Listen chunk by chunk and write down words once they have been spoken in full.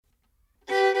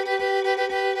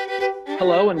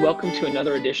Hello and welcome to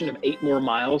another edition of 8 More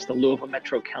Miles, the Louisville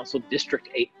Metro Council District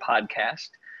 8 podcast.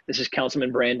 This is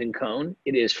Councilman Brandon Cohn.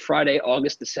 It is Friday,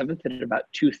 August the 7th at about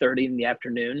 2:30 in the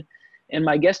afternoon. And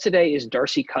my guest today is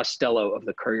Darcy Costello of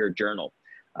the Courier-Journal.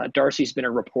 Darcy's been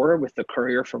a reporter with the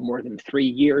Courier for more than 3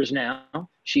 years now.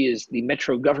 She is the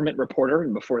Metro government reporter,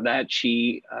 and before that,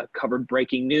 she covered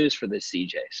breaking news for the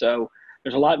CJ. So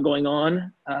there's a lot going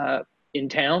on in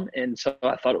town, and so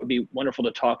I thought it would be wonderful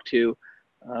to talk to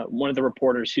one of the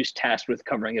reporters who's tasked with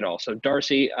covering it all. So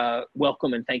Darcy,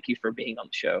 welcome and thank you for being on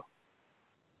the show.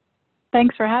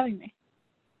 Thanks for having me.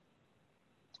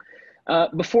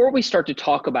 Before we start to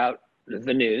talk about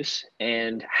the news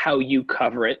and how you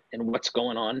cover it and what's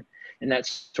going on and that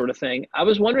sort of thing, I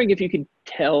was wondering if you could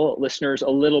tell listeners a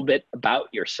little bit about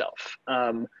yourself.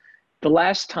 The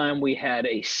last time we had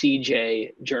a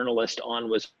CJ journalist on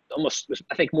was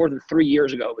I think more than 3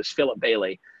 years ago. It was Philip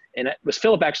Bailey. And was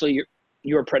Philip actually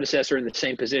your predecessor in the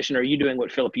same position? Are you doing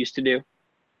what Philip used to do?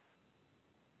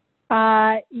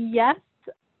 Yes.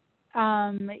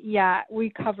 Yeah, we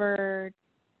covered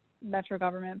Metro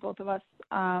government, both of us.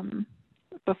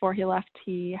 Before he left,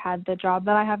 he had the job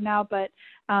that I have now. But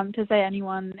to say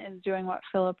anyone is doing what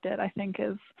Philip did, I think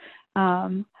is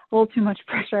a little too much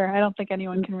pressure. I don't think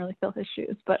anyone can really fill his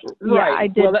shoes. But yeah, right. I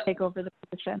did take over the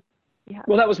position. Yeah.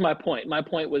 Well, that was my point. My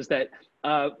point was that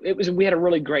we had a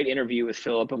really great interview with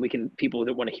Philip, and people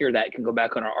that want to hear that can go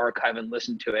back on our archive and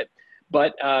listen to it.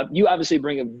 But you obviously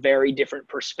bring a very different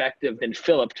perspective than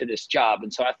Philip to this job.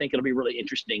 And so I think it'll be really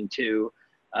interesting to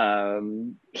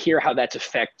hear how that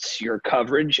affects your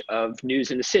coverage of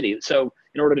news in the city. So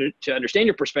in order to understand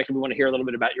your perspective, we want to hear a little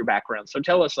bit about your background. So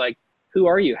tell us, who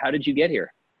are you? How did you get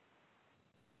here?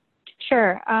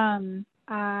 Sure.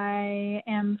 I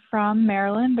am from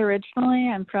Maryland originally.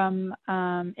 I'm from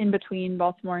in between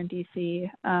Baltimore and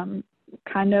DC,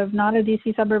 kind of not a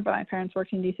DC suburb, but my parents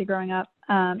worked in DC growing up.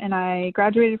 And I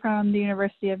graduated from the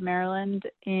University of Maryland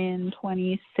in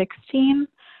 2016.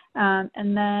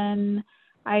 And then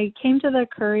I came to the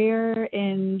Courier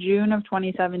in June of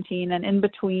 2017, and in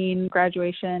between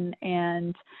graduation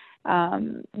and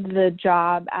the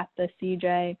job at the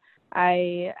CJ,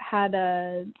 I had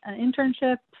an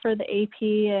internship for the AP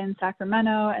in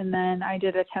Sacramento, and then I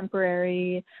did a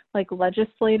temporary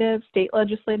state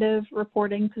legislative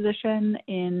reporting position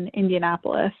in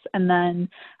Indianapolis. And then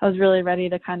I was really ready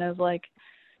to kind of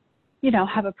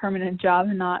have a permanent job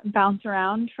and not bounce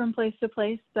around from place to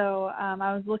place. So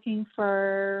I was looking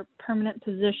for permanent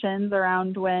positions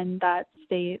around when that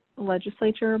state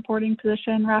legislature reporting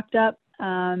position wrapped up.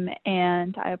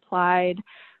 And I applied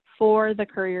for the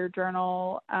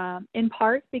Courier-Journal in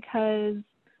part because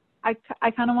I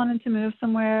kind of wanted to move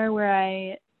somewhere where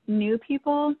I knew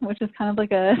people, which is kind of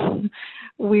like a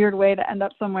weird way to end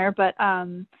up somewhere. But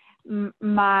one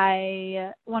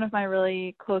of my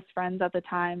really close friends at the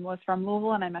time was from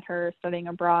Louisville, and I met her studying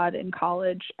abroad in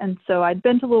college. And so I'd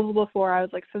been to Louisville before. I was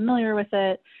familiar with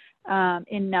it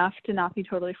enough to not be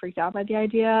totally freaked out by the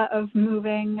idea of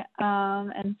moving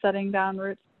and setting down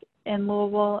roots in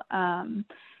Louisville.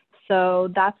 So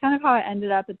that's kind of how I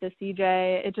ended up at the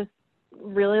CJ. It just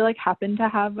really happened to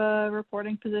have a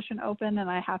reporting position open, and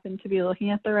I happened to be looking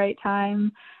at the right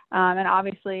time. And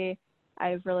obviously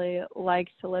I've really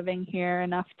liked living here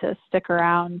enough to stick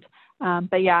around.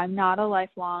 But yeah, I'm not a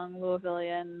lifelong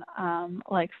Louisvillian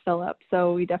like Philip.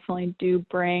 So we definitely do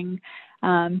bring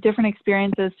different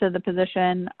experiences to the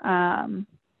position. And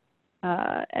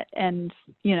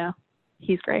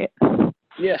he's great.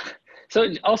 Yeah. So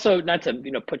also, not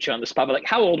to put you on the spot, but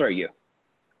how old are you?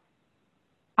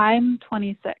 I'm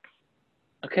 26.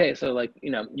 Okay, so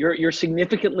you're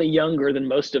significantly younger than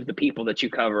most of the people that you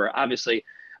cover. Obviously,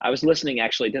 I was listening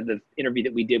actually to the interview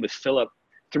that we did with Philip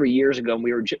 3 years ago, and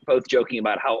we were both joking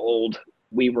about how old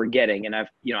we were getting. And I'm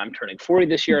turning 40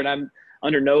 this year, and I'm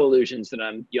under no illusions that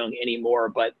I'm young anymore.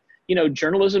 But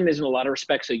journalism is in a lot of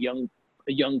respects a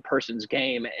young person's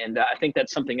game, and I think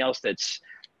that's something else that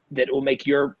will make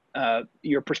your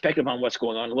perspective on what's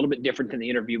going on a little bit different than the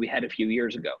interview we had a few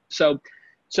years ago.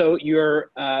 So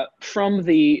you're from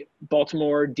the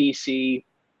Baltimore, DC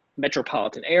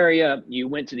metropolitan area. You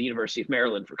went to the University of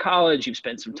Maryland for college. You've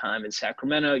spent some time in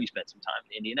Sacramento. You spent some time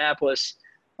in Indianapolis.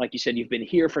 Like you said, you've been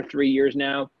here for 3 years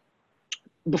now.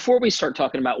 Before we start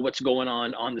talking about what's going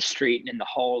on the street and in the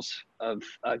halls of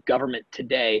government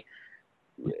today,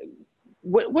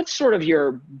 what's sort of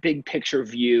your big picture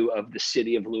view of the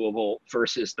city of Louisville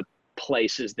versus the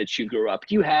places that you grew up?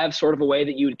 Do you have sort of a way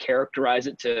that you would characterize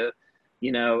it to,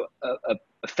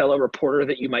 a fellow reporter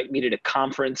that you might meet at a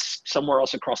conference somewhere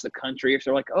else across the country? If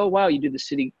they're like, oh, wow, you do the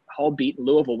city hall beat in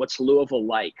Louisville, what's Louisville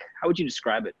like? How would you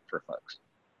describe it for folks?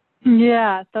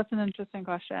 Yeah, that's an interesting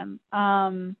question.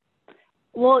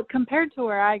 Well, compared to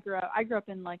where I grew up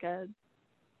in like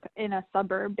in a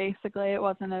suburb, basically. It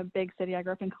wasn't a big city. I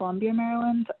grew up in Columbia,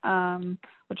 Maryland,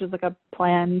 which is like a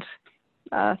planned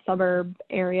suburb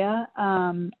area.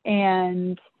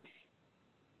 And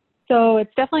so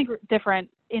it's definitely different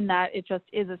in that it just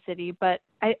is a city, but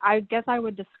I guess I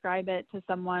would describe it to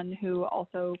someone who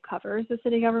also covers the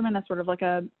city government as sort of like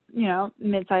a,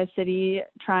 mid-sized city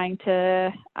trying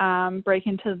to break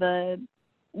into the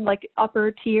like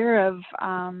upper tier of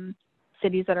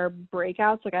cities that are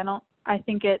breakouts. Like I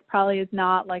think it probably is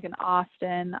not like an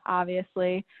Austin,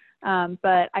 obviously,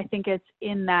 but I think it's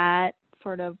in that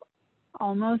sort of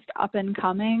almost up and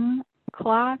coming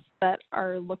class that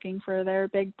are looking for their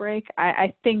big break.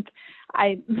 I think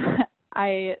whenever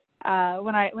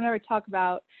I talk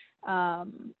about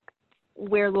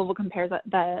where Louisville compares,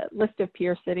 the list of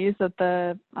peer cities that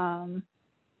the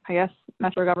I guess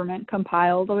Metro government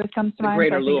compiled always comes to mind. The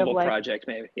Greater so Louisville Project,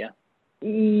 maybe, yeah.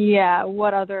 Yeah,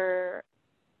 what other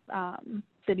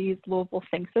cities Louisville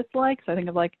thinks it's like. So I think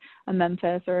of like a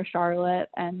Memphis or a Charlotte,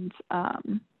 and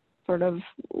sort of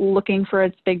looking for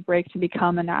its big break to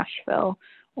become a Nashville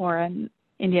or an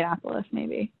Indianapolis,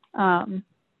 maybe.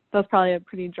 That's probably a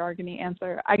pretty jargony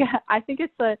answer. I think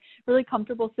it's a really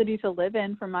comfortable city to live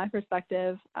in from my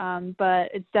perspective, but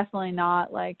it's definitely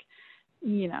not like,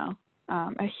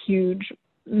 a huge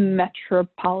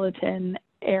metropolitan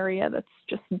area that's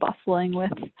just bustling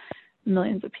with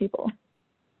millions of people.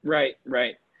 Right.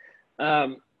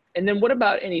 And then what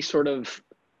about any sort of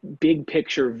big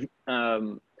picture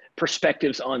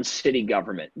perspectives on city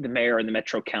government, the mayor and the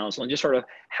Metro Council, and just sort of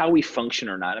how we function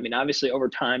or not? I mean, obviously over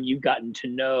time you've gotten to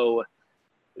know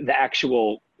the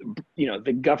actual,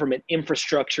 the government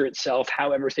infrastructure itself,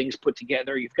 how everything's put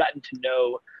together. You've gotten to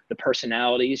know the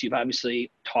personalities. You've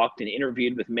obviously talked and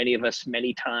interviewed with many of us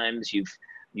many times. You've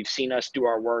seen us do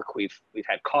our work. We've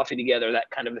had coffee together, that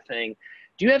kind of a thing.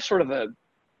 Do you have sort of a,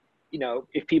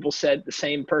 if people said the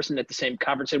same person at the same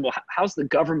conference said, well, how's the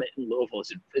government in Louisville?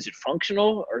 Is it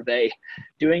functional? Are they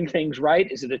doing things right?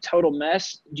 Is it a total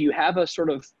mess? Do you have a sort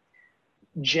of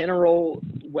general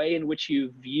way in which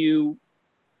you view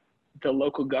the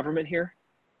local government here?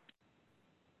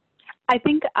 I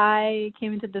think I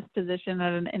came into this position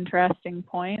at an interesting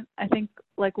point. I think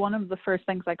like one of the first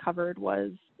things I covered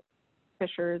was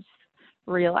Fisher's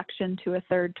re-election to a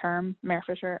third term, Mayor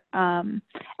Fisher. And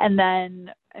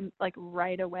then like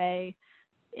right away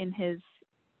in his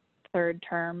third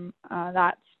term,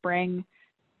 that spring,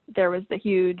 there was the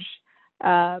huge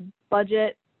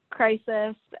budget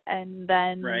crisis. And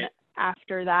then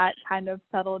after that kind of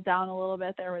settled down a little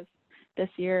bit, there was this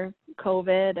year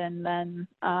COVID, and then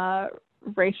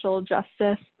racial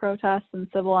justice protests and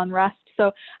civil unrest.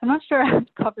 So I'm not sure I've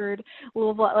covered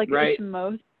Louisville like its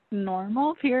most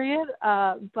normal period,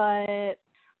 but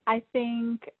I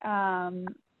think I've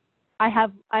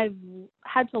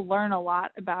had to learn a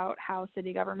lot about how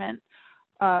city government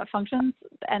functions,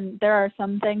 and there are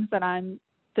some things that I'm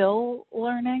still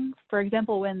learning. For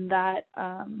example, when that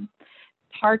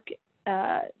TARC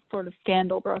sort of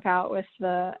scandal broke out with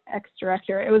the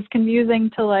ex-director, it was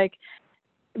confusing to like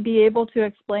be able to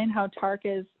explain how TARC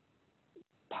is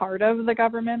part of the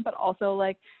government, but also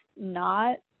like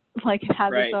not. Like it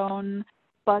has its own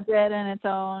budget and its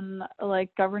own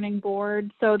like governing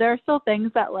board. So there are still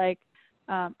things that like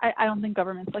I don't think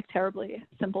government's like terribly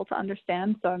simple to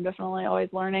understand. So I'm definitely always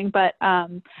learning. But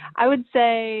I would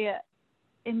say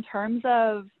in terms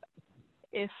of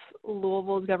if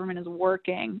Louisville's government is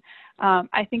working,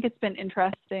 I think it's been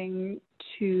interesting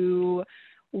to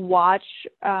watch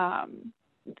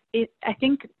it. I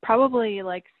think probably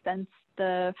like since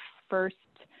the first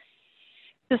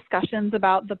discussions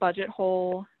about the budget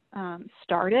hole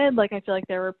started, like I feel like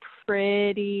there were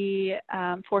pretty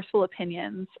forceful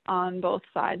opinions on both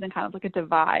sides and kind of like a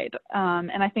divide.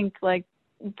 And I think like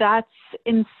that's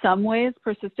in some ways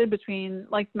persisted between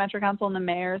like Metro Council and the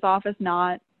mayor's office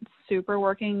not super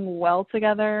working well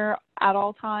together at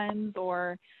all times,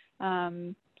 or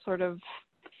sort of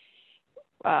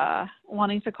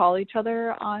wanting to call each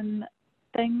other on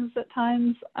things at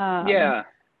times.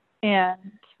 And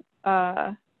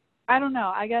I don't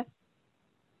know. I guess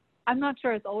I'm not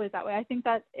sure it's always that way. I think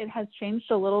that it has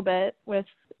changed a little bit with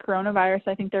coronavirus.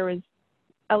 I think there was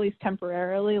at least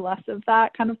temporarily less of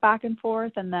that kind of back and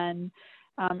forth. And then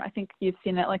I think you've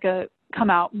seen it like come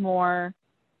out more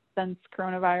since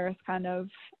coronavirus kind of.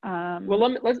 Well,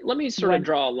 let me sort of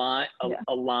draw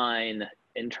a line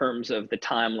in terms of the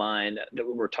timeline that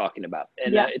we're talking about.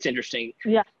 And Yeah. it's interesting.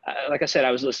 Yeah. Like I said,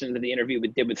 I was listening to the interview we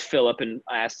did with Philip, and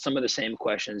I asked some of the same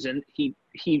questions, and he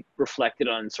reflected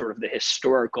on sort of the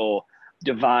historical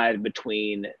divide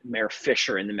between Mayor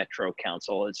Fisher and the Metro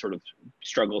Council and sort of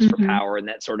struggles for power and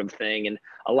that sort of thing. And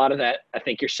a lot of that, I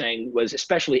think you're saying, was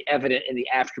especially evident in the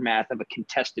aftermath of a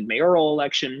contested mayoral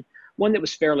election, one that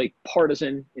was fairly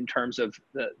partisan in terms of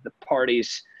the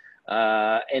parties,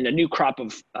 and a new crop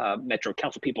of Metro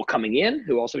Council people coming in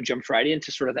who also jumped right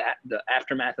into sort of the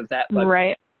aftermath of that. But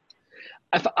right.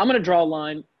 I'm going to draw a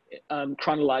line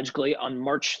chronologically on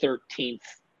March 13th,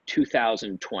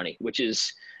 2020, which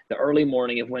is the early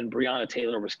morning of when Breonna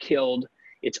Taylor was killed.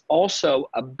 It's also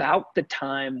about the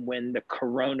time when the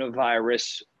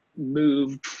coronavirus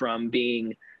moved from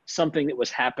being something that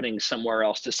was happening somewhere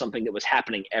else to something that was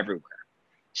happening everywhere.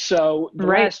 So the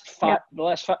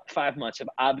last 5 months have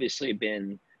obviously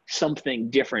been something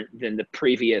different than the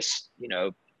previous,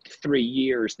 3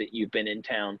 years that you've been in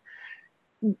town.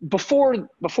 Before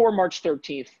March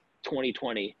 13th,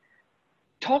 2020,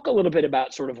 talk a little bit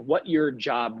about sort of what your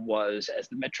job was as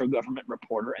the Metro government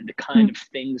reporter and the kind of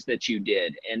things that you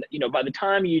did. And, by the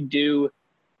time you do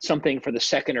something for the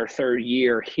second or third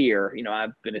year here,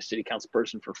 I've been a city council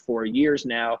person for 4 years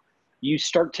now, you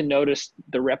start to notice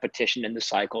the repetition in the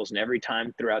cycles. And every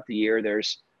time throughout the year,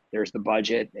 there's the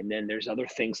budget, and then there's other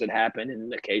things that happen,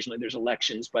 and occasionally there's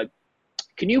elections. But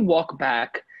can you walk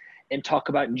back and talk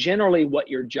about generally what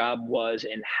your job was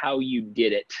and how you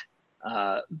did it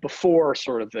before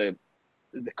sort of the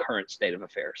current state of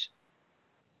affairs?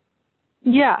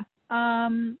 Yeah.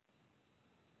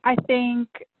 I think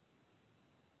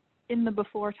in the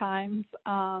before times,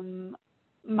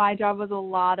 my job was a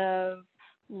lot of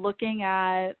looking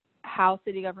at how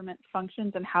city government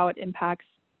functions and how it impacts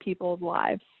people's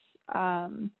lives.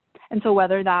 And so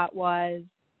whether that was,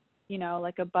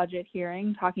 like a budget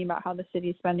hearing, talking about how the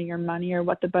city's spending your money or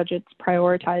what the budget's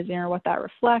prioritizing or what that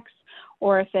reflects,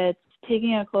 or if it's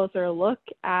taking a closer look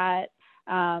at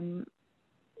the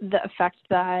effect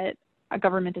that a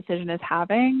government decision is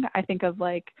having. I think of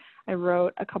I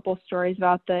wrote a couple stories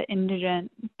about the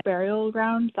indigent burial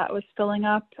ground that was filling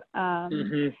up,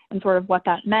 and sort of what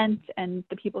that meant, and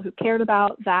the people who cared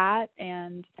about that,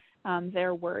 and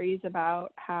their worries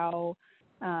about how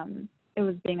it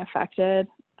was being affected.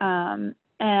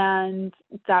 And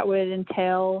that would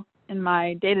entail in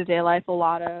my day-to-day life a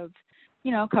lot of,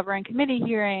 covering committee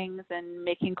hearings and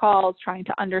making calls, trying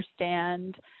to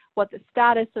understand what the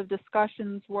status of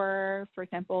discussions were. For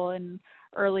example, in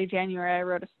early January, I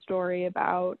wrote a story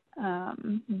about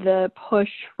the push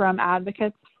from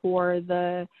advocates for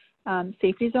the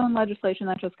safety zone legislation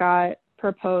that just got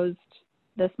proposed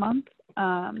this month.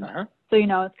 So,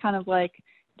 it's kind of like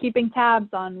keeping tabs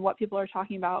on what people are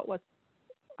talking about, what's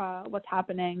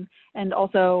happening, and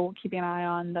also keeping an eye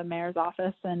on the mayor's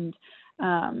office. And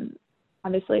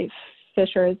obviously,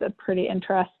 Fisher is a pretty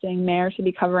interesting mayor to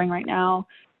be covering right now,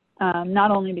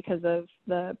 not only because of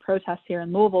the protests here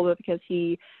in Louisville, but because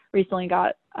he recently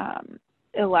got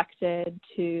selected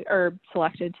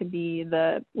to be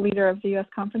the leader of the U.S.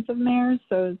 Conference of Mayors.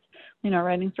 So,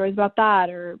 writing stories about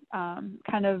that, or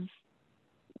kind of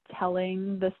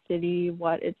telling the city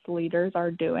what its leaders are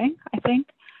doing, I think.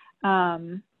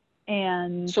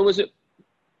 And so was it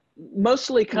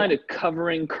mostly kind of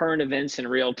covering current events in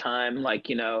real time,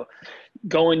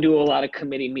 going to a lot of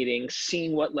committee meetings,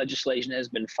 seeing what legislation has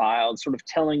been filed, sort of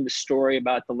telling the story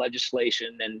about the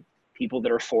legislation and people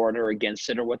that are for it or against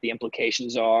it, or what the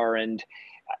implications are? And,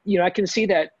 I can see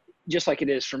that, just like it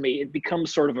is for me, it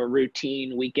becomes sort of a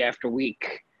routine week after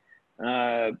week,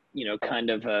 kind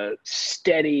of a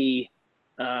steady,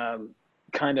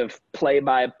 kind of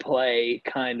play-by-play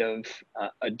kind of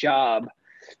a job.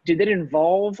 Did it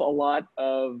involve a lot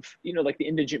of, like the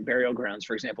indigent burial grounds,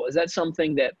 for example? Is that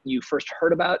something that you first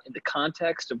heard about in the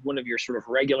context of one of your sort of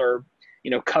regular,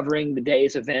 covering the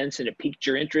day's events, and it piqued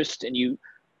your interest, and you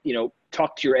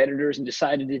talked to your editors and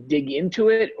decided to dig into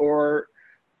it? Or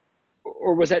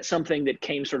was that something that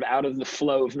came sort of out of the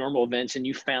flow of normal events, and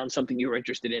you found something you were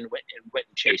interested in and went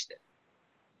and chased it?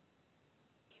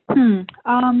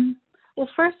 Well,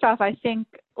 first off, I think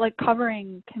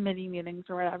covering committee meetings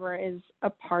or whatever is a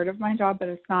part of my job, but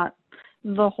it's not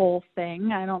the whole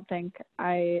thing. I don't think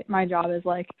my job is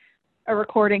a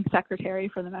recording secretary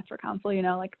for the Metro Council,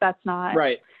 that's not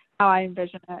how I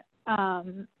envision it.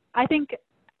 I think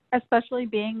especially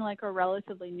being a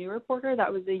relatively new reporter,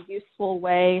 that was a useful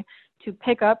way to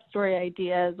pick up story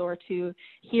ideas or to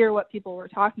hear what people were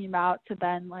talking about, to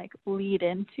then lead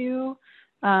into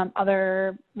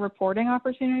other reporting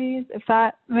opportunities, if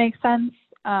that makes sense.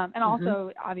 And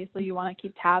also, obviously, you want to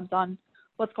keep tabs on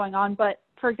what's going on. But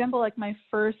for example, like my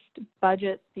first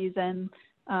budget season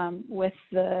with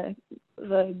the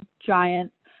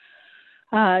giant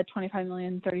 $25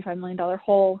 million, $35 million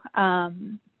hole,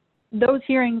 those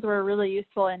hearings were really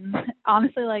useful in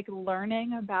honestly like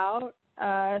learning about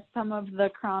some of the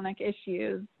chronic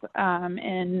issues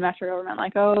in Metro government,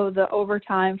 like, oh, the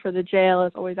overtime for the jail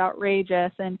is always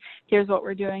outrageous, and here's what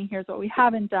we're doing, here's what we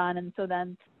haven't done. And so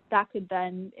then that could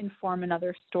then inform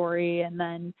another story. And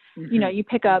then, you know, you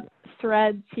pick up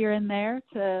threads here and there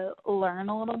to learn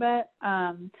a little bit.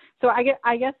 So I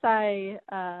guess I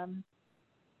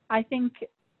think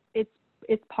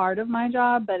it's part of my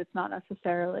job, but that's not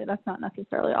necessarily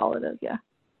all it is. Yeah.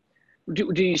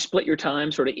 Do you split your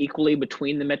time sort of equally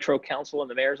between the Metro Council and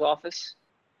the mayor's office?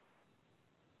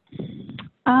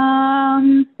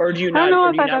 Or do you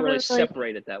not really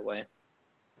separate it that way?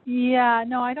 Yeah,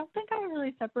 no, I don't think I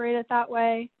really separate it that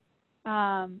way.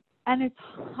 And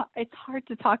it's hard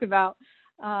to talk about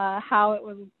how it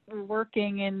was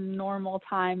working in normal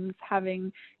times,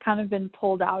 having kind of been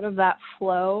pulled out of that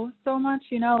flow so much,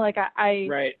 you know, like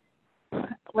Right.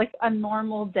 Like a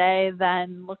normal day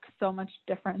then looks so much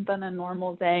different than a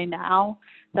normal day now.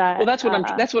 Well, that's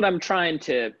what I'm trying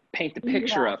to paint the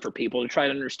picture of for people to try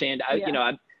to understand. You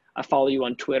know, I follow you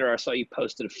on Twitter. I saw you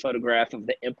posted a photograph of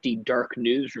the empty, dark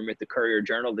newsroom at the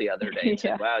Courier-Journal the other day and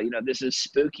said, wow, you know, this is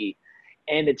spooky.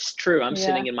 And it's true. I'm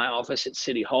sitting in my office at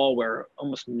City Hall where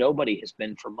almost nobody has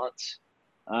been for months.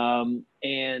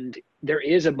 And there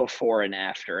is a before and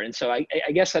after. And so I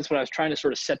guess that's what I was trying to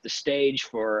sort of set the stage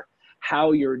for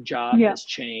how your job has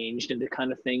changed and the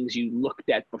kind of things you looked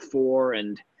at before.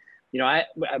 And, you know, I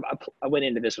went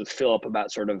into this with Philip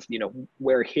about sort of, you know,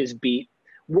 where his beat,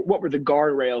 what were the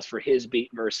guardrails for his beat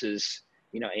versus,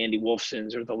 you know, Andy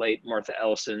Wolfson's or the late Martha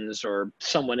Ellison's or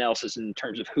someone else's in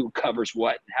terms of who covers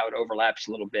what and how it overlaps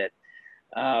a little bit.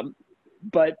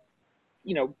 But,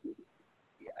 you know,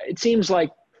 it seems like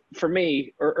for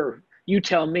me, or you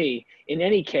tell me, in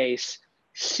any case,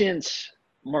 since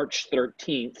March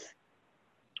 13th,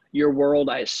 your world,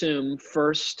 I assume,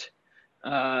 first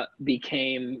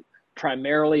became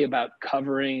primarily about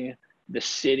covering the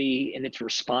city and its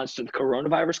response to the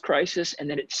coronavirus crisis. And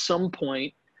then at some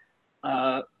point,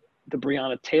 the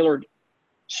Breonna Taylor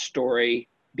story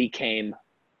became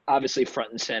obviously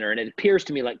front and center. And it appears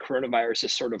to me like coronavirus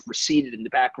has sort of receded in the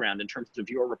background in terms of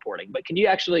your reporting. But can you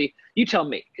tell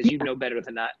me, because you know better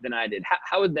than I did,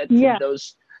 how would that,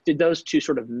 did those two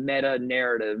sort of meta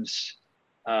narratives,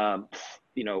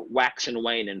 you know, wax and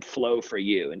wane and flow for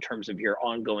you in terms of your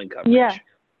ongoing coverage?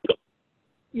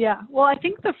 Yeah. Well, I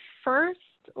think the first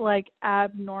like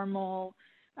abnormal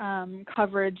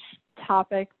coverage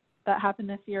topic that happened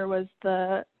this year was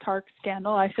the TARC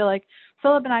scandal. I feel like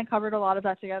Philip and I covered a lot of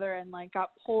that together and like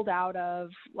got pulled out of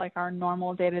like our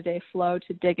normal day-to-day flow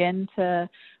to dig into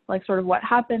like sort of what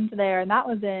happened there. And that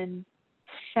was in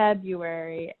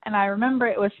February. And I remember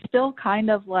it was still kind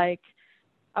of like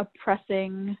a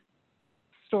pressing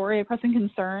story, a pressing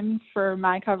concern for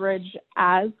my coverage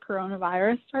as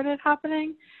coronavirus started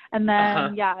happening. And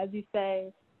then, as you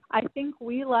say, I think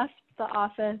we left the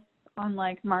office on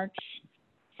like March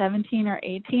 17 or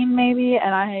 18 maybe.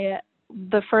 And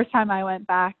the first time I went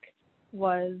back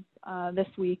was this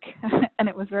week and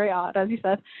it was very odd, as you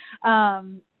said.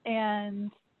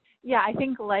 And yeah, I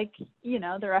think like, you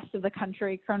know, the rest of the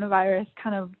country, coronavirus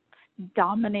kind of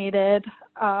dominated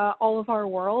all of our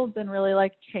worlds and really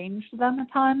like changed them a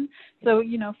ton. So,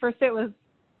 you know, first it was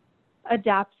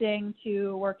adapting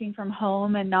to working from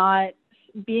home and not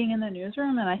being in the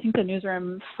newsroom. And I think the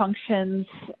newsroom functions,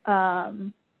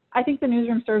 I think the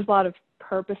newsroom serves a lot of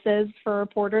purposes for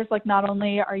reporters. Like not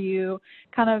only are you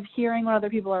kind of hearing what other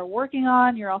people are working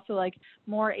on, you're also like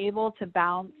more able to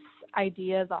bounce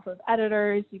ideas off of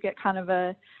editors. You get kind of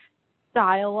a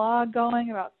dialogue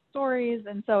going about stories.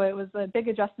 And so it was a big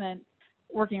adjustment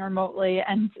working remotely.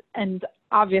 And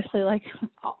obviously like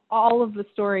all of the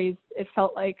stories, it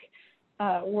felt like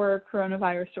were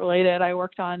coronavirus related. I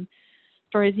worked on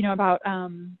stories, you know, about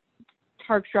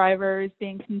TARC drivers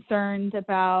being concerned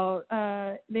about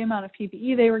the amount of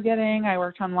PPE they were getting. I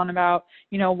worked on one about,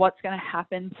 you know, what's going to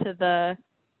happen to the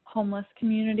homeless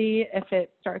community if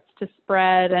it starts to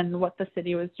spread and what the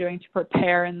city was doing to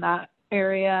prepare in that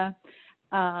area.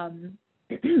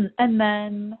 And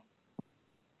then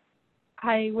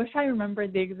I wish I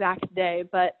remembered the exact day,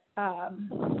 but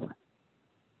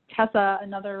Tessa,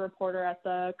 another reporter at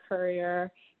the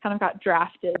Courier, kind of got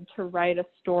drafted to write a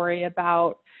story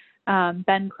about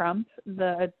Ben Crump,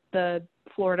 the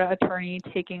Florida attorney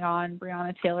taking on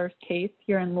Breonna Taylor's case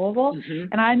here in Louisville.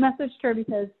 And I messaged her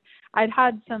because I'd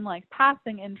had some like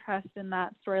passing interest in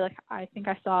that story. Like I think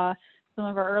I saw some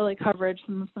of our early coverage,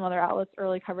 some other outlets'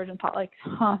 early coverage, and thought like,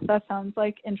 that sounds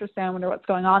like interesting. I wonder what's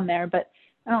going on there. But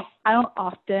I don't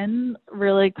often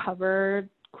really cover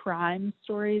crime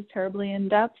stories terribly in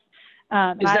depth.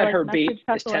 Is that her beat?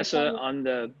 Is Tessa on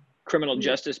the criminal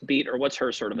justice beat, or what's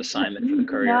her sort of assignment for the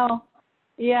Courier? No.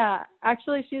 Yeah,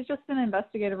 actually, she's just an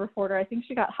investigative reporter. I think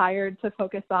she got hired to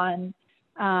focus on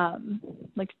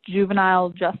like juvenile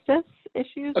justice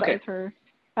issues. Okay. That was her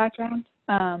background.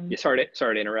 Yeah, sorry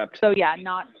to interrupt. So yeah,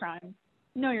 not crime.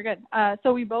 No, you're good.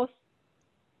 So we both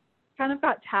kind of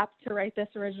got tapped to write this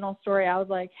original story. I was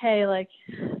like, hey, like,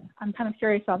 I'm kind of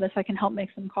curious about this. I can help make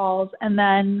some calls. And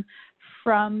then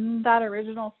from that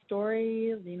original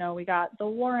story, you know, we got the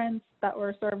warrants that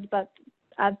were served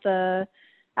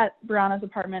at Brianna's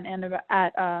apartment and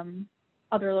at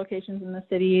other locations in the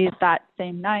city that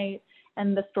same night.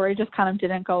 And the story just kind of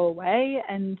didn't go away.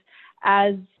 And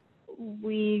as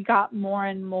we got more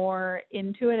and more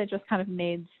into it, it just kind of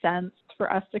made sense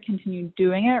for us to continue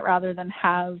doing it rather than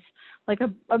have like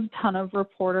a ton of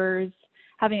reporters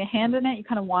having a hand in it. You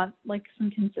kind of want like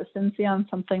some consistency on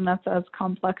something that's as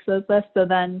complex as this. So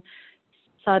then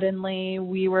suddenly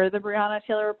we were the Breonna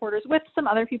Taylor reporters with some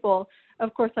other people.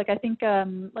 Of course, like I think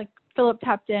like Philip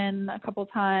tapped in a couple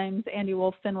times, Andy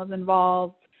Wolfson was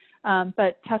involved,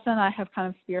 but Tessa and I have kind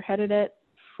of spearheaded it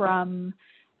from,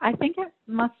 I think it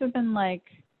must have been like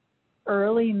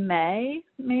early May,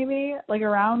 maybe like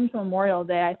around Memorial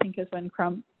Day, I think is when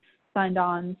Crump signed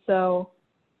on. So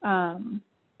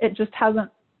it just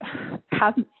hasn't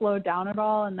slowed down at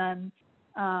all. And then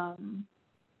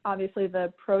obviously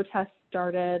the protests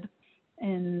started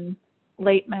in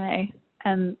late May,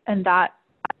 and that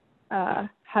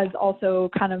has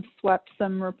also kind of swept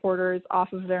some reporters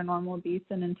off of their normal beats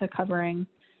and into covering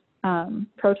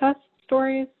protest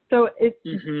stories. So it's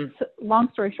long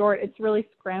story short, it's really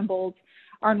scrambled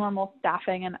our normal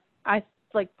staffing. And I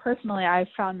personally, I've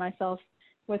found myself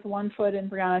with one foot in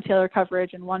Breonna Taylor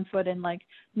coverage and one foot in like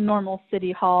normal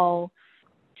City Hall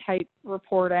type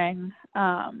reporting.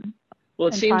 Well,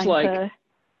 it seems like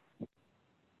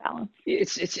balance. It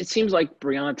seems like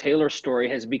Breonna Taylor's story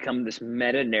has become this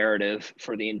meta narrative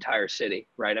for the entire city,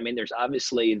 right? I mean, there's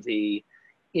obviously the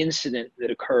incident that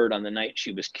occurred on the night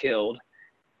she was killed,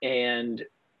 and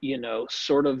you know,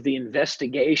 sort of the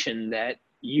investigation that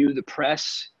the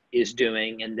press, is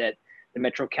doing, and that the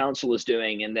Metro Council is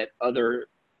doing, and that other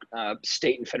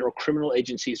state and federal criminal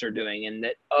agencies are doing, and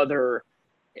that other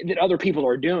people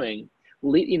are doing,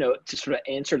 you know, to sort of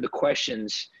answer the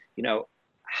questions, you know,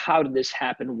 how did this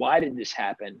happen? Why did this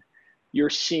happen? You're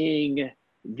seeing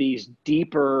these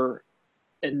deeper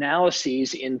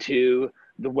analyses into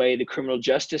the way the criminal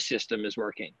justice system is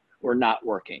working or not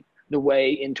working, the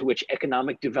way into which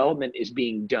economic development is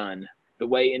being done, the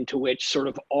way into which sort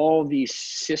of all these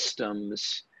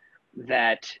systems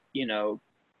that, you know,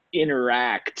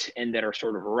 interact and that are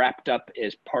sort of wrapped up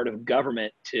as part of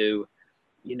government to,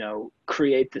 you know,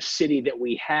 create the city that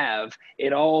we have.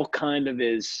 It all kind of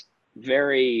is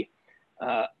very,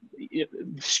 the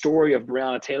story of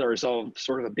Breonna Taylor is all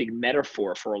sort of a big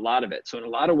metaphor for a lot of it. So in a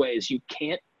lot of ways, you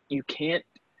can't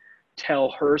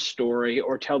tell her story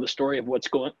or tell the story of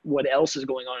what else is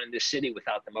going on in this city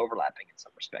without them overlapping in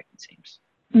some respect, it seems.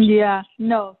 Yeah,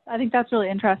 no, I think that's really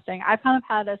interesting. I've kind of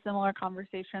had a similar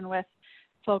conversation with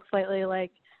folks lately,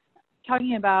 like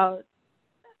talking about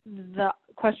the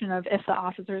question of if the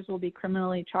officers will be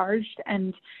criminally charged,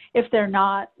 and if they're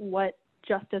not, what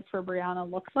justice for Breonna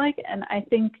looks like. And I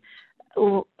think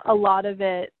a lot of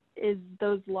it is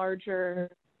those larger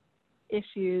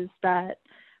issues that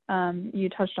you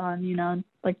touched on, you know,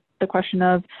 like the question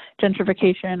of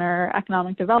gentrification or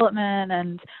economic development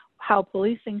and how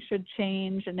policing should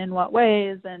change and in what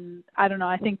ways. And I don't know,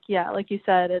 I think, yeah, like you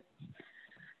said, it's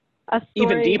a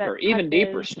story even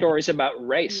deeper stories about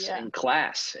race and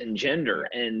class and gender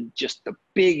and just the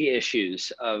big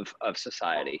issues of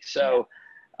society. So,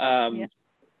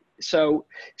 so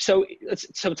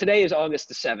today is August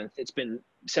the 7th. It's been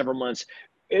several months.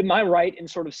 Am I right in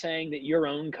sort of saying that your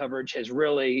own coverage has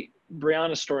really,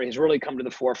 Breonna's story has really come to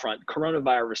the forefront?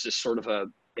 Coronavirus is sort of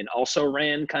an also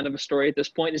ran kind of a story at this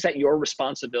point. Is that your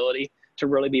responsibility to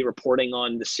really be reporting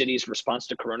on the city's response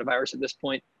to coronavirus at this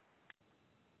point?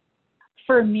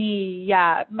 For me,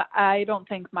 yeah, I don't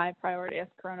think my priority is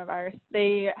coronavirus.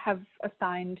 They have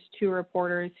assigned 2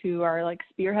 reporters who are like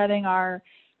spearheading our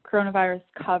coronavirus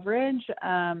coverage.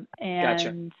 And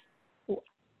Gotcha.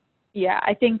 Yeah,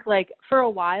 I think like for a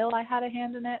while I had a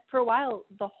hand in it. For a while,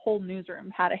 the whole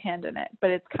newsroom had a hand in it, but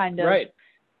it's kind of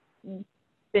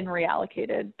been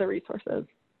reallocated, the resources.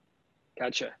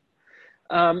 Gotcha.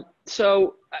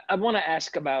 So I want to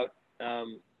ask about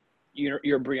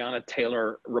your Breonna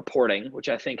Taylor reporting, which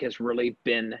I think has really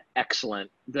been excellent.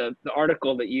 The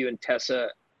article that you and Tessa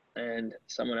and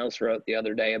someone else wrote the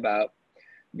other day about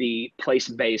the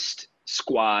place-based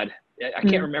squad. I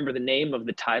can't remember the name of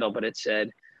the title, but it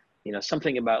said,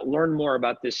 something about learn more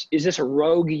about this. Is this a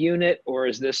rogue unit or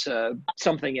is this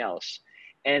something else?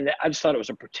 And I just thought it was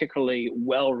a particularly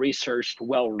well-researched,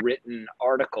 well-written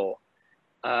article,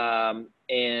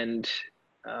 and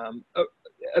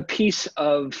a piece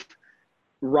of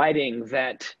writing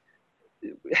that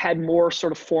had more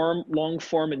sort of long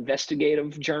form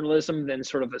investigative journalism than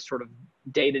sort of a sort of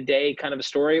day-to-day kind of a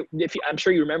story. I'm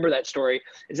sure you remember that story.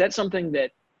 Is that something that,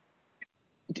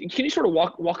 can you sort of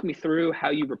walk me through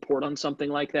how you report on something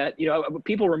like that?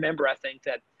 People remember, I think,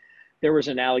 that there was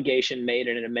an allegation made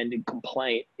in an amended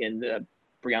complaint in the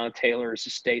Breonna Taylor's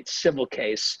estate civil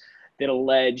case that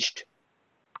alleged,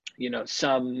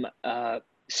 some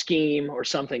scheme or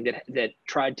something that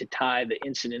tried to tie the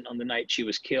incident on the night she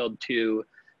was killed to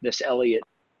this Elliott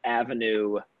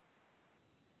Avenue,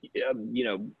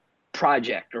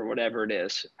 project or whatever it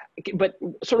is. But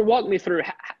sort of walk me through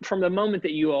from the moment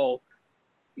that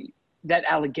that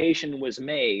allegation was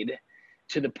made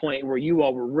to the point where you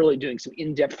all were really doing some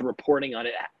in-depth reporting on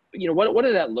it. What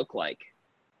did that look like?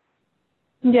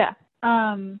 Yeah.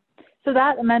 So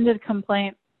that amended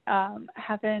complaint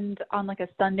happened on like a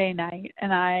Sunday night,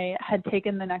 and I had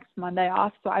taken the next Monday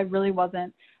off, so I really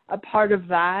wasn't a part of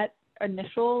that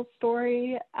initial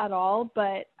story at all.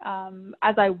 But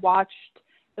as I watched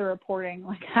the reporting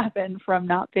happen from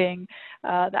not being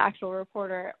the actual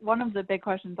reporter, one of the big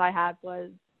questions I had was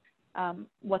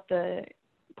what the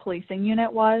policing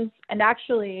unit was. And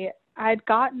actually I had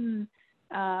gotten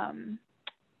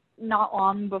not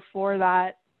long before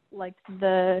that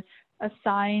the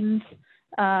assigned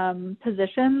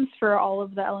positions for all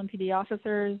of the LMPD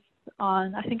officers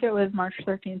on, I think it was March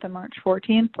 13th and March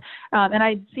 14th. And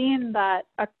I'd seen that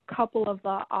a couple of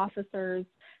the officers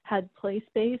had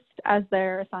place-based as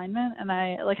their assignment, and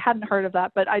I hadn't heard of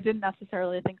that, but I didn't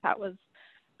necessarily think that was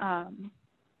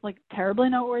terribly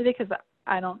noteworthy, because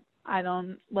I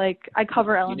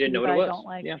cover LMPD, you didn't know what but it was.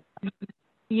 I don't Yeah.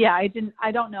 Yeah, I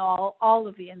don't know all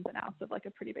of the ins and outs of a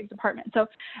pretty big department. So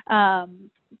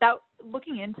that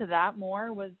looking into that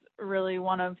more was really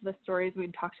one of the stories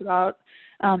we'd talked about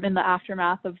in the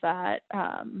aftermath of that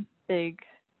big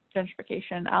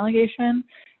gentrification allegation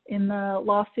in the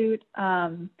lawsuit.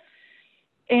 And,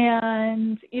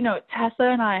 Tessa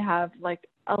and I have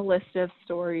a list of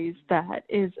stories that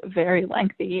is very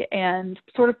lengthy, and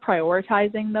sort of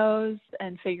prioritizing those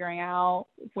and figuring out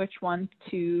which one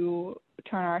to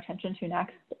turn our attention to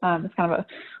next. It's kind of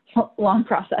a long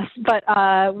process, but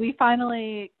we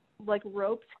finally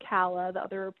roped Kala, the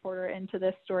other reporter, into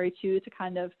this story too, to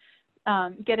kind of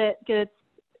get it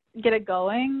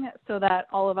going, so that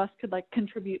all of us could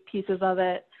contribute pieces of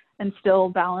it and still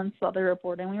balance the other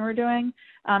reporting we were doing.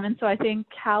 And so I think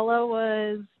Kala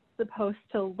was supposed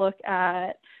to look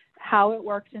at how it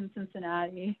worked in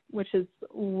Cincinnati, which is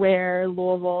where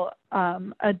Louisville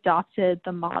adopted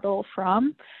the model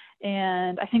from.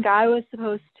 And I think I was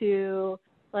supposed to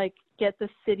get the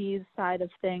city's side of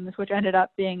things, which ended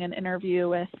up being an interview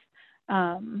with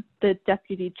the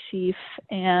deputy chief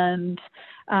and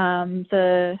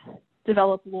the head of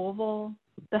Develop Louisville,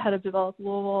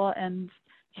 and I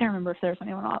can't remember if there was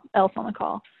anyone else on the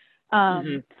call.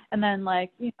 And then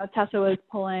Tessa was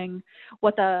pulling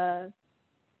what the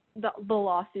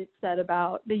lawsuit said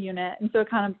about the unit, and so it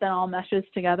kind of then all meshes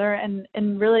together. And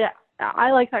really,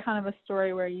 I like that kind of a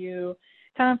story where you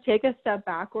kind of take a step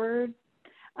backward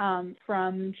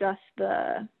from just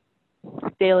the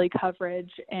daily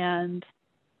coverage and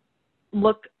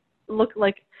look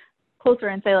closer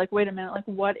and say wait a minute,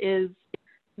 what is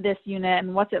this unit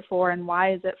and what's it for, and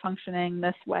why is it functioning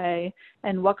this way,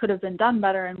 and what could have been done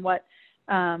better, and what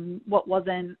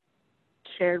wasn't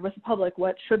shared with the public,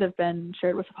 what should have been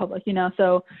shared with the public,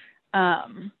 So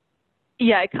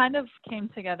it kind of came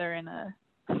together in a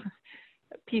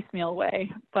piecemeal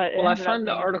way. But I found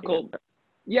the article.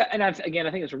 Yeah, and I think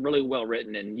it's really well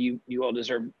written, and you all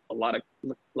deserve a lot of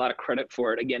credit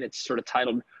for it. Again, it's sort of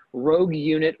titled "Rogue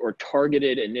Unit or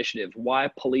Targeted Initiative: Why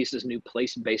Police's New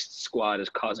Place-Based Squad is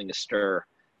Causing a Stir,"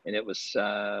 and it was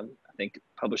I think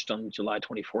published on July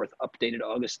 24th, updated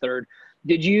August 3rd.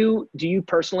 Do you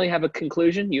personally have a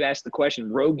conclusion? You asked the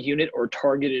question: Rogue Unit or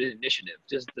Targeted Initiative?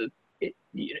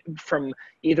 From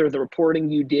either the reporting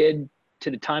you did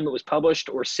to the time it was published,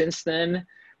 or since then,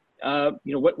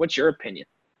 what's your opinion?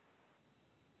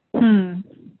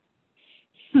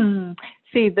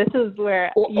 See, this is where,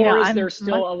 or is there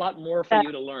still a lot more for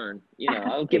you to learn?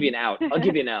 I'll give you an out.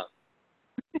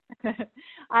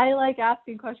 I like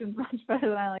asking questions much better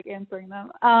than I like answering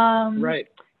them. Right.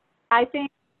 I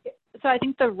think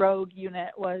the rogue unit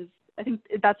was, I think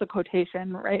that's a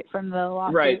quotation, right, from the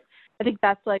lawsuit. Right. I think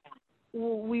that's like,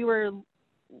 we were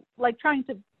like trying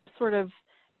to sort of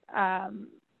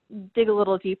dig a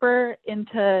little deeper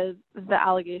into the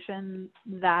allegation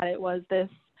that it was this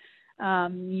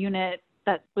unit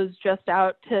that was just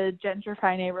out to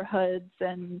gentrify neighborhoods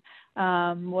and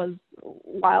was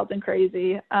wild and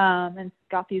crazy and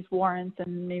got these warrants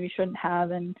and maybe shouldn't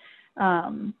have. And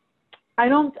I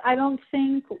don't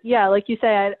think, yeah, like you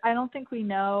say, I don't think we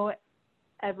know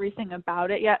everything about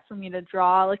it yet for me to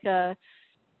draw like a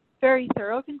very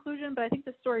thorough conclusion, but I think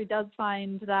the story does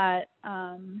find that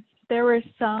there were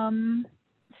some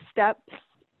steps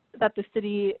that the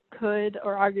city could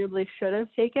or arguably should have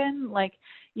taken. Like,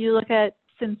 you look at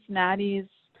Cincinnati's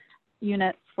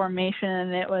unit formation,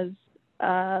 and it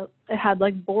had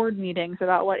like board meetings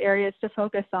about what areas to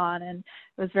focus on, and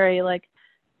it was very like,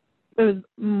 it was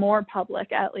more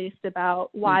public at least about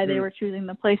why they were choosing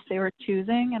the place they were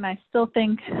choosing. And I still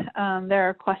think there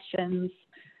are questions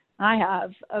I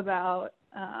have about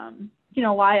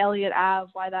why Elliott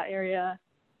Ave, why that area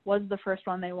was the first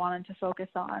one they wanted to focus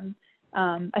on.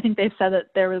 I think they've said that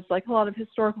there was like a lot of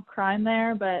historical crime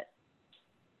there, but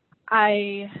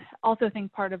I also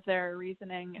think part of their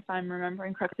reasoning, if I'm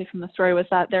remembering correctly from the story, was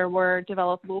that there were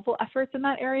developable efforts in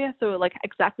that area. So like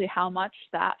exactly how much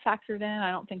that factored in,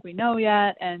 I don't think we know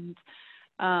yet. And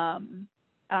I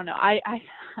don't know. I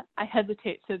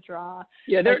hesitate to draw.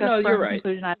 Yeah, like no, you're right.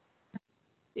 Conclusion.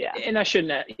 Yeah. And I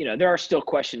shouldn't, there are still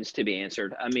questions to be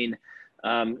answered. I mean,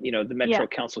 the Metro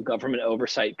Council Government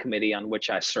Oversight Committee, on which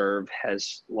I serve,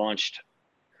 has launched,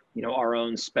 our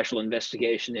own special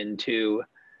investigation into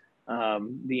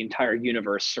the entire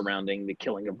universe surrounding the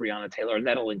killing of Breonna Taylor. And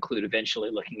that'll include eventually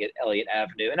looking at Elliott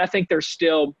Avenue. And I think there's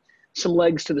still some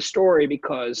legs to the story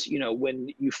because, when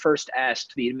you first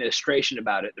asked the administration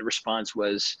about it, the response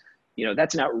was,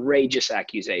 that's an outrageous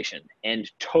accusation and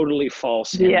totally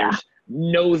false. And there's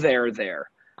no there.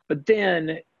 But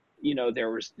then,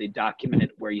 there was the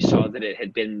document where you saw that it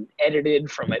had been edited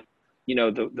from it,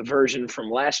 the version from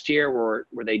last year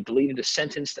where they deleted a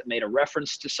sentence that made a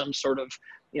reference to some sort of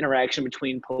interaction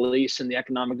between police and the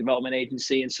Economic Development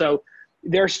Agency. And so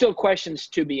there are still questions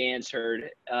to be answered.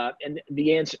 And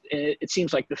the answer, it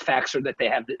seems like the facts are that they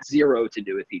have zero to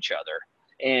do with each other.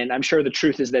 And I'm sure the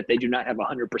truth is that they do not have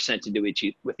 100% to do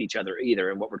with each other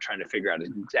either. And what we're trying to figure out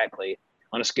is exactly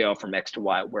on a scale from X to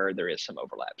Y where there is some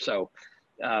overlap. So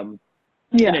in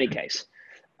any case,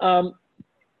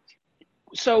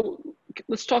 so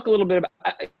let's talk a little bit about,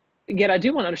 again, I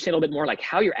do want to understand a little bit more like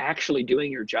how you're actually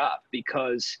doing your job,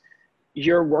 because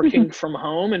you're working from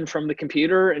home and from the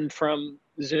computer and from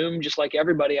Zoom, just like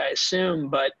everybody, I assume.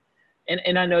 But,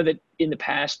 and I know that in the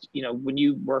past, when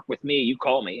you work with me, you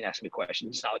call me and ask me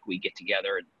questions. It's not like we get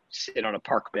together and sit on a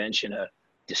park bench in a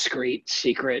discreet,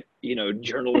 secret,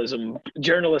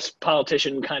 journalist,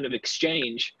 politician kind of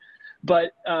exchange.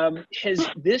 But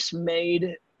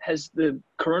has the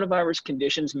coronavirus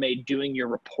conditions made doing your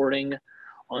reporting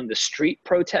on the street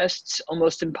protests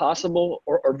almost impossible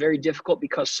or very difficult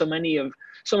because so many of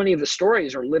the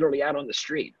stories are literally out on the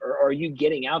street? Or are you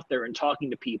getting out there and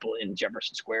talking to people in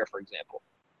Jefferson Square, for example?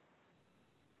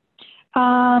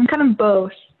 Kind of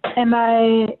both. And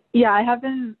I have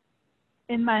been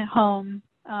in my home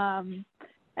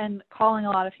and calling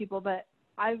a lot of people, but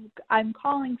I'm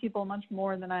calling people much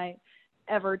more than I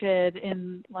ever did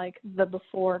in like the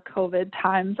before COVID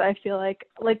times. I feel like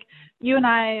you and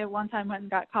I one time went and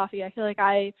got coffee. I feel like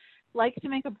I like to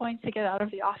make a point to get out of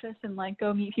the office and like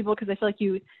go meet people, because I feel like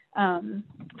you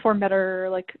form better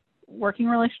like working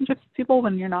relationships with people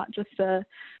when you're not just a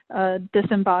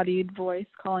disembodied voice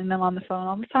calling them on the phone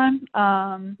all the time.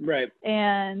 Right.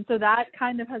 And so that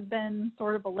kind of has been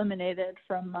sort of eliminated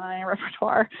from my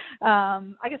repertoire.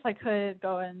 I guess I could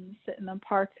go and sit in the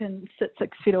park and sit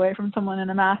 6 feet away from someone in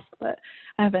a mask, but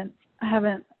I haven't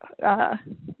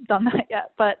done that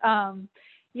yet. But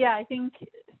I think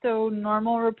so.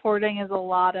 Normal reporting is a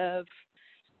lot of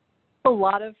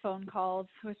phone calls,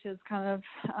 which is kind of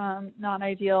not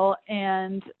ideal,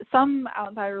 and some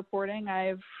outside reporting.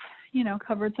 I've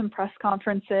covered some press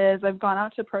conferences. I've gone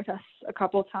out to protests a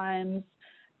couple times,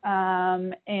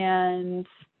 and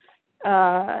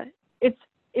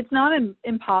it's not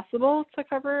impossible to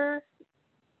cover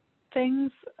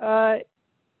things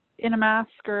in a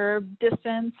mask or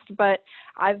distanced, but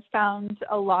I've found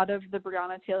a lot of the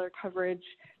Breonna Taylor coverage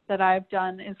that I've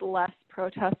done is less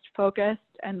protest focused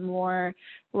and more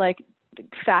like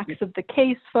facts of the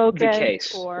case focused. The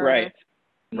case, right.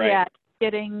 Yeah,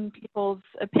 getting people's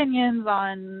opinions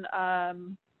on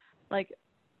like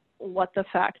what the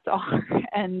facts are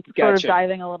and sort of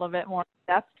diving a little bit more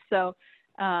in depth. So,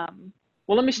 well,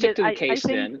 let me stick to the case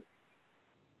then.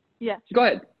 Yeah.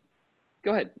 Go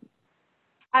ahead.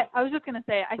 I was just going to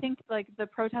say, I think like the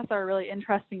protests are a really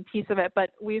interesting piece of it,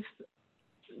 but we've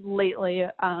lately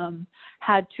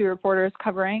had 2 reporters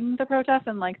covering the protests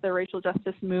and like the racial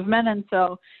justice movement. And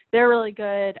so they're really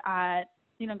good at,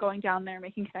 you know, going down there,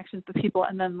 making connections with people,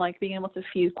 and then like being able to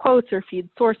feed quotes or feed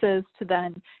sources to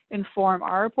then inform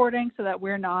our reporting, so that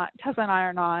Tessa and I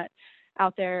are not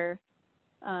out there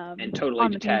and totally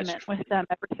on detached the pavement with them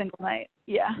every single night.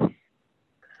 Yeah.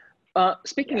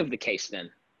 Speaking of the case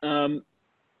then,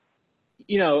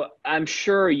 you know, I'm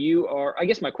sure you are, I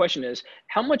guess my question is,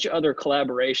 how much other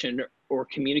collaboration or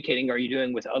communicating are you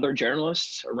doing with other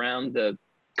journalists around the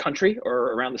country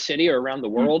or around the city or around the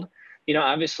world? You know,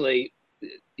 obviously,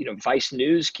 you know, Vice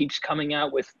News keeps coming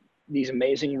out with these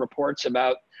amazing reports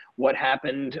about what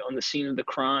happened on the scene of the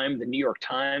crime. The New York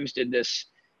Times did this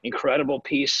incredible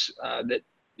piece that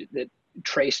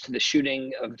traced the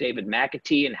shooting of David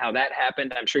McAtee and how that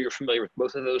happened. I'm sure you're familiar with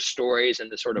both of those stories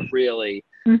and the sort of really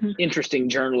interesting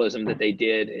journalism that they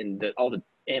did and all the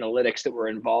analytics that were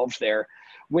involved there.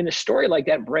 When a story like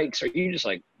that breaks, are you just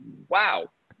like, wow,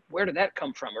 where did that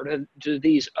come from? Or do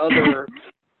these other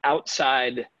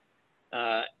outside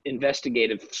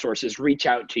investigative sources reach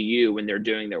out to you when they're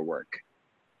doing their work?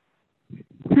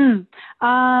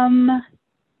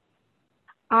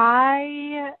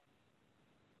 I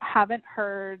haven't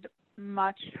heard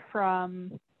much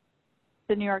from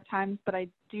the New York Times, but I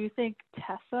do think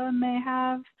Tessa may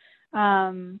have.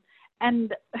 And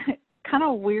kind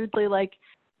of weirdly, like,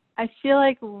 I feel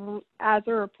like as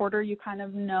a reporter, you kind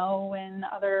of know when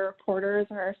other reporters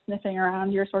are sniffing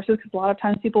around your sources, because a lot of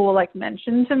times people will like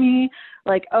mention to me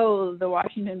like, oh, the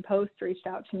Washington Post reached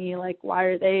out to me, like, why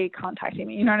are they contacting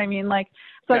me? You know what I mean? Like,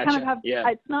 so I kind of have,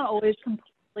 it's not always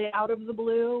completely out of the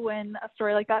blue when a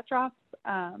story like that drops.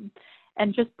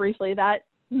 And just briefly, that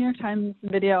New York Times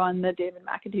video on the David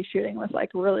McAtee shooting was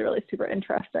like really, really super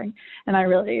interesting. And I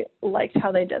really liked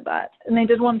how they did that. And they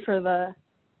did one for the,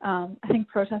 I think,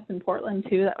 protests in Portland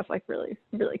too. That was like really,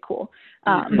 really cool.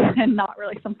 And not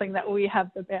really something that we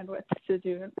have the bandwidth to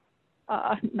do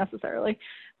necessarily.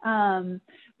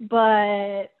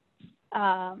 But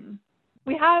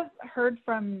we have heard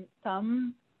from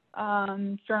some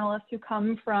journalists who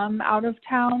come from out of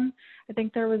town. I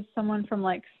think there was someone from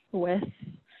like Swiss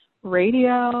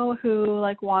Radio who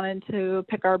like wanted to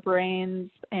pick our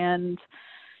brains, and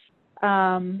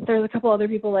there's a couple other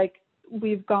people, like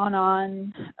we've gone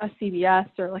on a CBS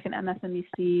or like an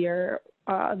MSNBC or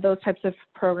those types of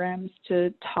programs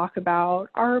to talk about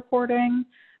our reporting.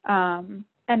 And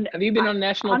have you been on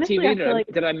national honestly, TV?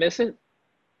 Did I miss it?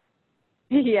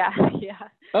 Yeah.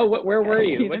 Oh, where were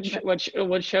you?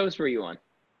 What shows were you on?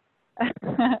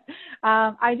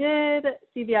 I did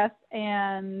CBS,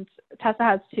 and Tessa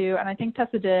has too, and I think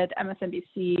Tessa did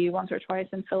MSNBC once or twice,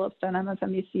 and Philip's done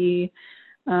MSNBC,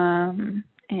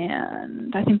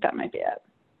 and I think that might be it.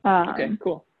 Okay,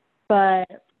 cool.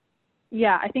 But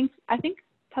yeah, I think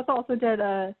Tessa also did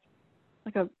I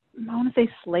want to say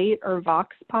Slate or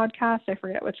Vox podcast. I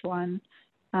forget which one.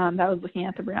 That was looking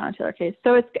at the Breonna Taylor case.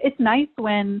 So it's nice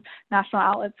when national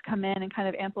outlets come in and kind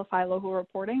of amplify local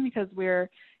reporting, because we're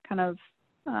kind of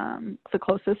the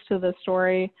closest to the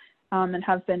story and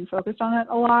have been focused on it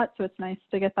a lot. So it's nice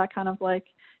to get that kind of like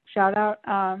shout out.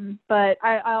 But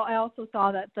I also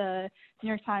saw that the New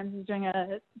York Times is doing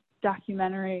a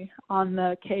documentary on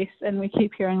the case, and we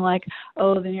keep hearing like,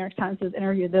 oh, the New York Times has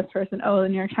interviewed this person, oh, the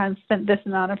New York Times spent this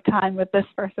amount of time with this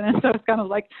person. And so it's kind of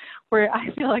like where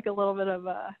I feel like a little bit of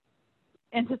a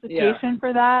anticipation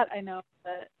for that. I know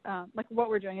that like what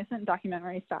we're doing isn't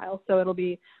documentary style, so it'll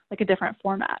be like a different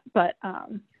format, but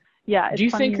yeah. Do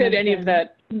you think that any of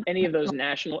that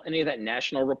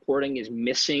national reporting is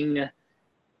missing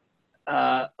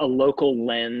a local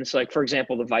lens? Like, for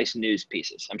example, the Vice News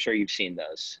pieces. I'm sure you've seen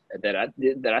those that I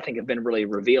think have been really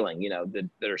revealing. You know,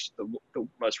 there's the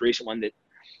most recent one that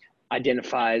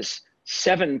identifies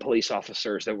 7 police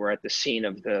officers that were at the scene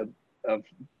of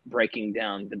breaking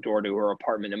down the door to her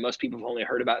apartment, and most people have only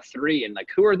heard about 3. And like,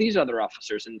 who are these other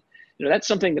officers? And you know, that's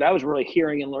something that I was really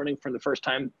hearing and learning for the first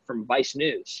time from Vice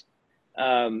News.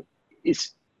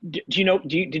 Did you know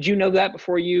that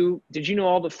before did you know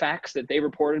all the facts that they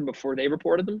reported before they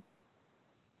reported them?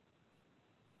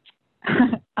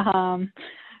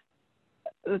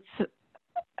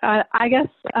 I guess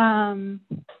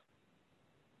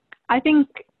I think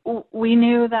we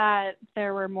knew that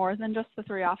there were more than just the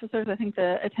 3 officers. I think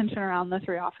the attention around the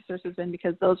 3 officers has been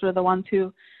because those were the ones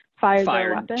who fired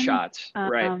their weapon. Shots,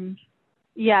 right.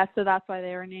 Yeah, so that's why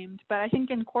they were named. But I think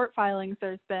in court filings,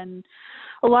 there's been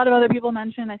a lot of other people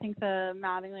mentioned. I think the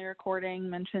Mattingly recording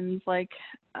mentions like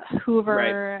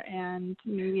Hoover and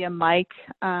maybe a Mike.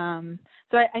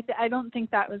 So I don't think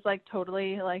that was like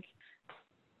totally like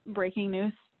breaking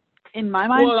news in my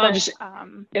mind. Well,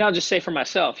 but, I'll just say for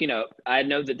myself, you know, I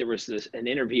know that there was an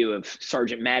interview of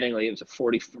Sergeant Mattingly. It was a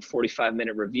 45-minute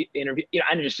interview. You know,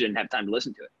 I just didn't have time to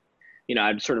listen to it. You know,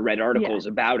 I'd sort of read articles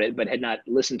about it, but had not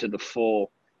listened to the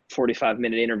full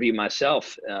 45-minute interview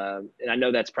myself. And I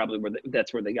know that's probably where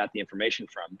they got the information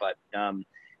from. But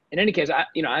in any case,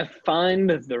 I find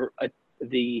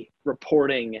the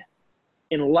reporting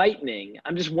enlightening.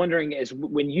 I'm just wondering,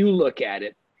 when you look at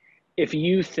it, if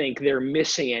you think they're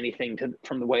missing anything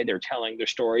from the way they're telling their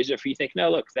stories, if you think,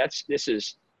 no, look, this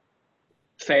is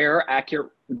fair, accurate,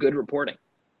 good reporting.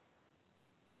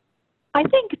 I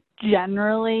think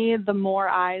generally the more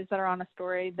eyes that are on a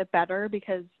story, the better,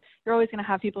 because you're always going to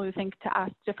have people who think to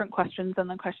ask different questions than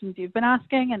the questions you've been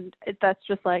asking. And that's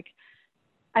just like,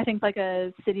 I think like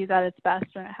a city's at its best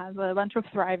when it has a bunch of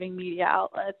thriving media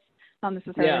outlets, not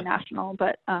necessarily national,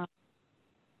 but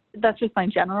that's just my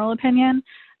general opinion.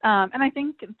 And I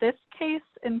think this case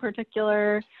in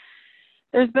particular,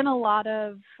 there's been a lot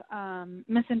of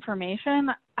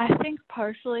misinformation. I think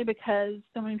partially because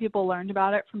so many people learned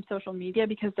about it from social media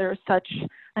because there was such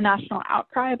a national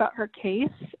outcry about her case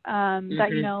that,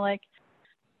 you know, like,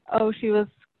 oh, she was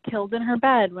killed in her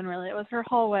bed when really it was her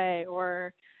hallway,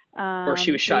 or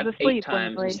she was shot 8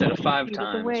 times really instead of 5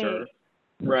 times.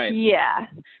 Right. Yeah.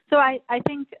 So I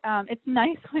think it's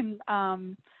nice when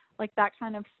like that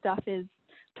kind of stuff is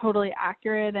totally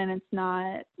accurate and it's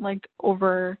not like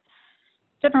over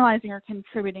generalizing or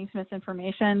contributing to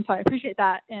misinformation. So I appreciate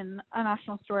that in a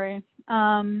national story.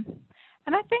 And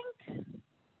I think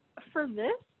for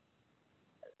this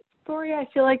story, I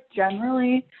feel like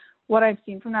generally what I've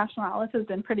seen from national outlets has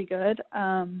been pretty good.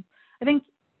 I think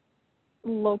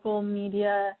local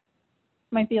media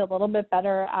might be a little bit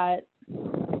better at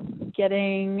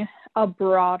getting a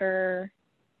broader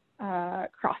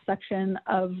cross-section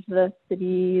of the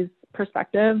city's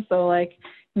perspective. So like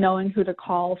knowing who to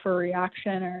call for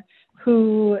reaction, or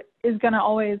who is going to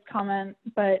always comment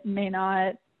but may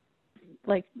not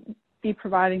like be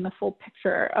providing the full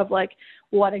picture of like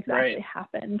what exactly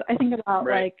happened. I think about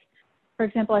like, for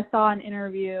example, I saw an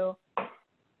interview, it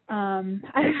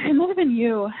might have been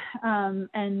you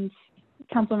and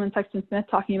Councilwoman Sexton Smith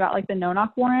talking about like the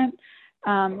no-knock warrant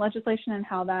legislation and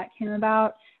how that came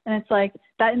about. And it's like,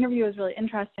 that interview was really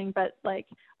interesting, but like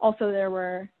also there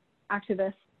were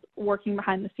activists working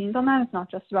behind the scenes on that. It's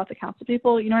not just about the council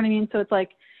people, you know what I mean? So it's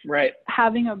like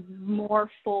having a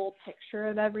more full picture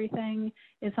of everything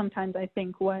is sometimes I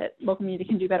think what local media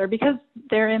can do better, because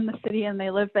they're in the city and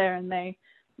they live there and they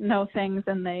know things,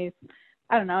 and I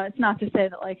don't know, it's not to say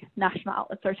that like national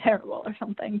outlets are terrible or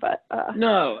something, but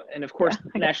no. And of course,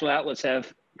 national outlets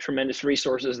have tremendous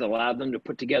resources that allow them to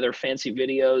put together fancy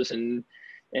videos and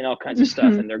all kinds of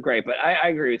stuff, and they're great. But I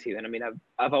agree with you. And I mean,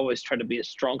 I've always tried to be a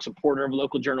strong supporter of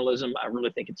local journalism. I really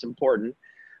think it's important.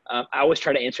 I always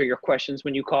try to answer your questions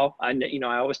when you call. I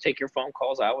always take your phone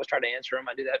calls. I always try to answer them.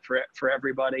 I do that for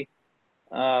everybody.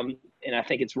 And I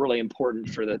think it's really important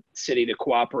for the city to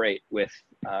cooperate with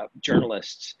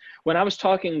journalists. When I was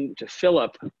talking to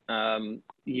Philip a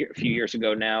few years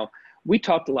ago now, we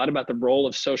talked a lot about the role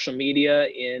of social media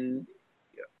in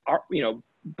our,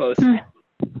 both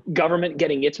government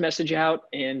getting its message out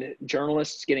and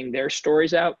journalists getting their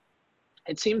stories out.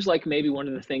 It seems like maybe one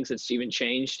of the things that's even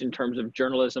changed in terms of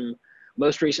journalism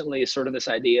most recently is sort of this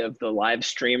idea of the live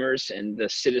streamers and the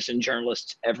citizen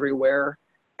journalists everywhere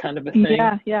kind of a thing.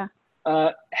 Yeah.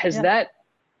 Has that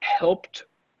helped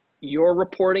your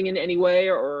reporting in any way,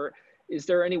 or is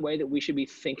there any way that we should be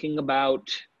thinking about,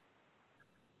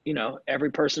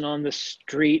 every person on the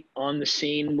street, on the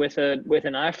scene with an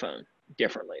iPhone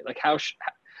differently? Like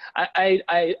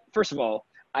first of all,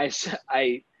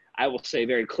 I will say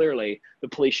very clearly, the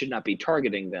police should not be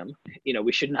targeting them.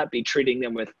 We should not be treating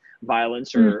them with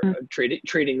violence or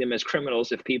treating them as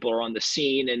criminals if people are on the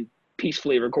scene and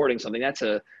peacefully recording something. That's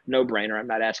a no-brainer. I'm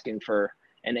not asking for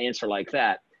an answer like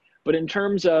that. But in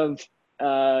terms of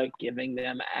giving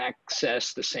them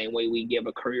access the same way we give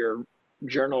a career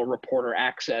journal reporter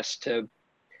access to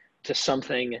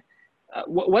something,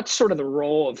 what's sort of the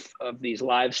role of these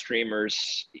live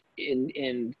streamers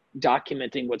in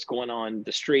documenting what's going on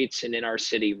the streets and in our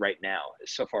city right now,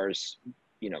 so far as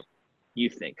you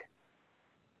think?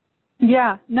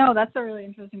 Yeah, no, that's a really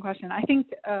interesting question. I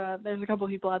think there's a couple of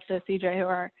people at the CJ who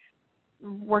are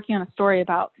working on a story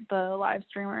about the live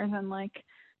streamers and like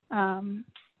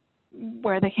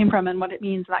where they came from and what it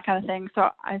means, that kind of thing. So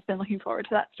I've been looking forward to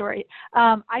that story.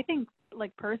 I think,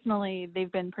 like, personally,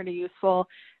 they've been pretty useful,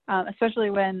 especially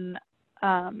when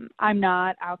I'm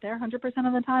not out there 100%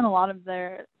 of the time. A lot of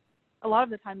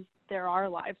the times there are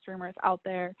live streamers out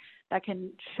there that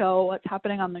can show what's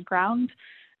happening on the ground.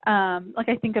 Like,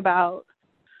 I think about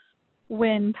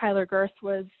when Tyler Girth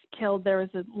was killed, there was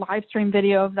a live stream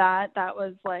video of that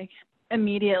was like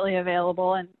immediately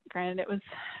available, and granted it was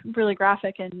really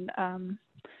graphic and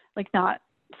like not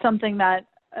something that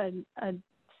a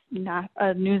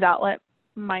news outlet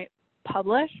might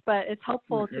publish, but it's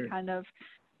helpful to kind of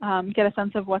get a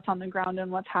sense of what's on the ground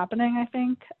and what's happening, I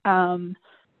think.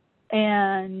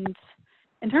 And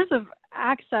in terms of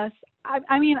access,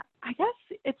 I mean, I guess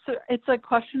it's a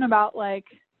question about, like,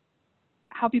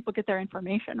 how people get their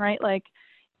information, right? Like,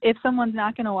 if someone's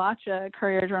not going to watch a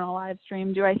Courier Journal live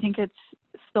stream, do I think it's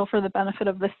still for the benefit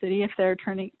of the city if they're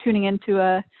tuning into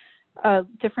a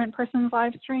different person's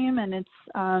live stream and it's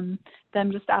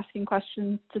them just asking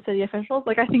questions to city officials?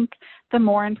 Like, I think the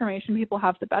more information people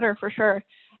have, the better, for sure.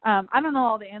 I don't know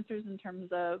all the answers in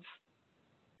terms of,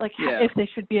 like, if they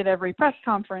should be at every press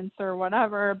conference or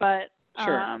whatever, but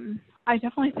sure. I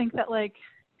definitely think that, like,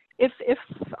 if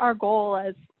our goal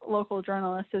as local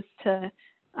journalists is to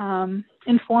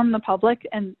inform the public,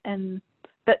 and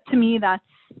that, to me,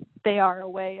 they are a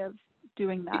way of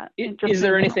doing that. Is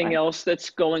there anything else that's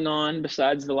going on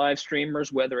besides the live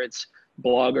streamers, whether it's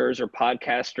bloggers or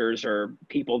podcasters or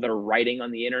people that are writing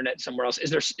on the internet somewhere else?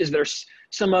 Is there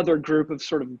some other group of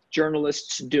sort of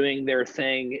journalists doing their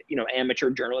thing, amateur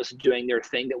journalists doing their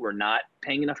thing that we're not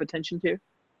paying enough attention to?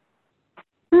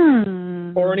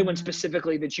 Or anyone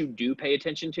specifically that you do pay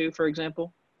attention to, for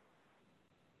example?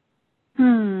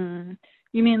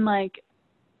 You mean, like,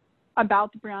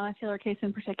 about the Breonna Taylor case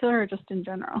in particular, or just in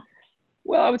general?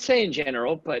 Well, I would say in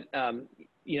general, but I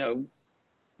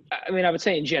would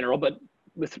say in general, but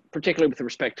particularly with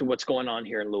respect to what's going on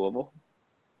here in Louisville.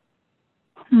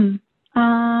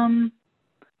 I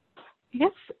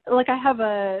guess, like, I have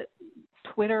a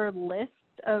Twitter list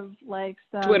of, like,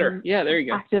 some Twitter, yeah, there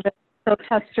you go, activist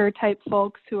protester type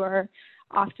folks who are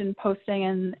often posting,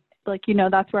 and, like,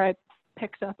 that's where I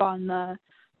picked up on the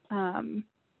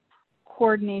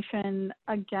coordination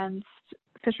against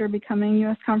Fisher becoming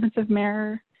U.S. Conference of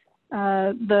Mayor,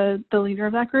 the leader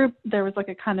of that group. There was, like,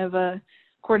 a kind of a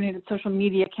coordinated social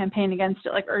media campaign against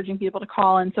it, like, urging people to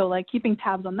call. And so, like, keeping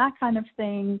tabs on that kind of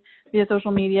thing via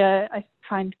social media, I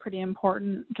find pretty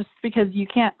important, just because you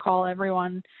can't call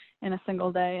everyone in a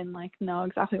single day and, like, know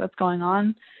exactly what's going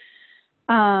on.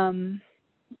 I'm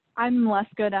less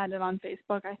good at it on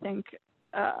Facebook. I think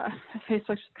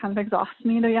Facebook just kind of exhausts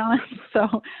me, to be honest.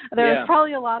 So there's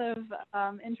probably a lot of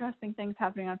interesting things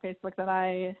happening on Facebook that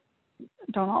I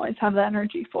don't always have the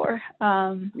energy for.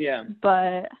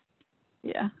 But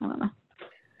yeah, I don't know.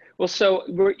 Well, so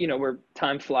we're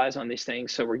time flies on these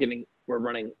things, so we're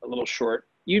running a little short.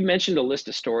 You mentioned a list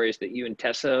of stories that you and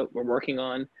Tessa were working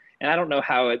on, and I don't know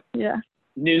how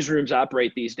newsrooms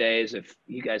operate these days. If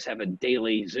you guys have a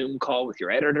daily Zoom call with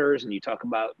your editors and you talk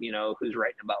about, who's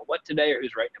writing about what today or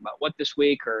who's writing about what this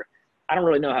week, or I don't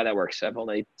really know how that works. I've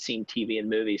only seen TV and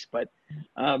movies, but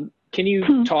can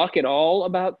you talk at all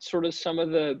about sort of some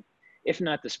of the, if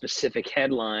not the specific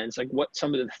headlines, like what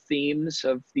some of the themes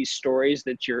of these stories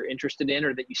that you're interested in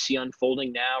or that you see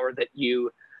unfolding now or that you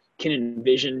can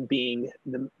envision being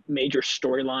the major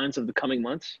storylines of the coming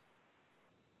months?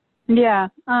 Yeah.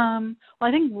 Well,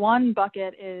 I think one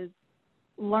bucket is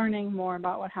learning more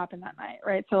about what happened that night,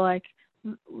 right? So, like,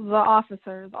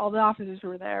 all the officers who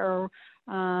were there, or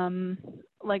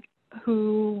like,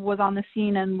 who was on the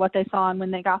scene and what they saw and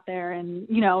when they got there, and,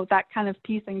 that kind of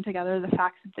piecing together the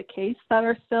facts of the case that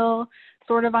are still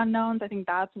sort of unknowns. I think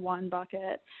that's one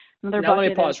bucket. Another bucket, let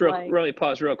me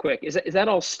pause real quick. Is that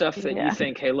all stuff that you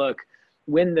think, hey, look,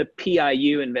 when the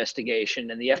PIU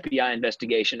investigation and the FBI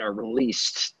investigation are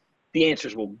released, the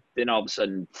answers will then all of a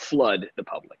sudden flood the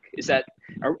public? Is that,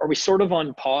 are we sort of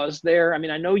on pause there? I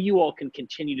mean, I know you all can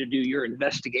continue to do your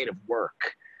investigative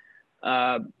work.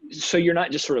 So you're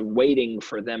not just sort of waiting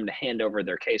for them to hand over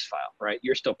their case file, right?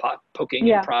 You're still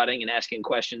poking and prodding and asking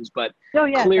questions, but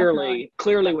clearly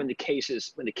when the case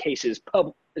is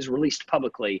released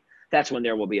publicly, that's when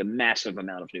there will be a massive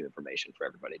amount of new information for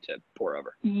everybody to pour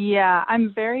over. Yeah,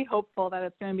 I'm very hopeful that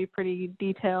it's going to be pretty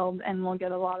detailed and we'll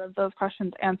get a lot of those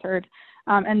questions answered.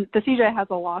 And the CJ has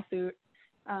a lawsuit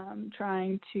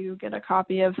trying to get a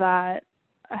copy of that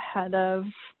ahead of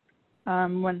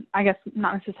when, I guess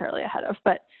not necessarily ahead of,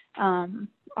 but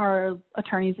our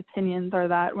attorney's opinions are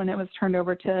that when it was turned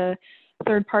over to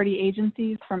third-party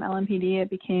agencies from LMPD, it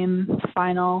became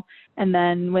final. And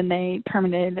then when they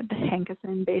terminated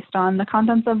Hankerson based on the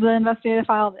contents of the investigative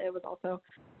file, it was also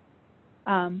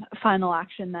final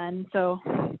action then. So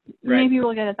maybe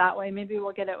we'll get it that way. Maybe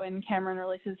we'll get it when Cameron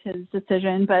releases his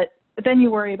decision. But then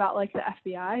you worry about like the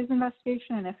FBI's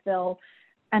investigation and if they'll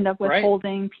end up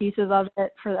withholding pieces of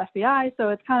it for the FBI. So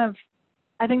it's kind of,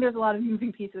 I think there's a lot of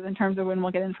moving pieces in terms of when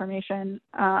we'll get information.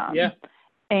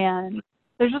 And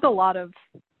there's just a lot of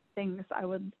things I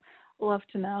would love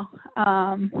to know.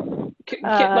 Can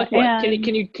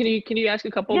you ask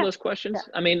a couple of those questions?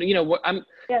 I mean, you know,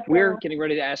 we're getting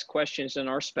ready to ask questions in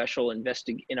our special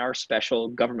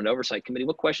government oversight committee.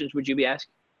 What questions would you be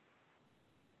asking?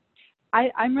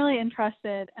 I'm really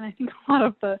interested, and I think a lot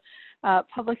of the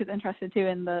public is interested too,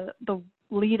 in the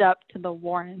lead up to the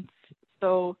warrants.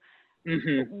 So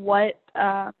what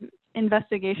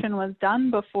investigation was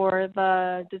done before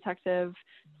the detective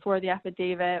swore the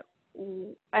affidavit,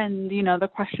 and, you know, the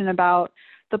question about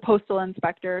the postal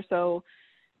inspector. So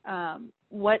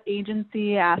what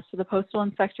agency asked the postal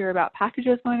inspector about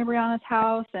packages going to Brianna's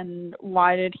house, and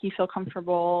why did he feel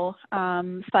comfortable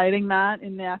citing that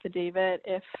in the affidavit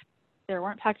if there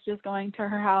weren't packages going to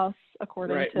her house,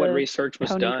 according to what research was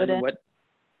Tony done,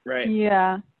 Gooden.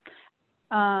 Yeah.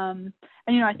 And,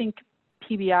 you know, I think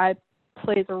PBI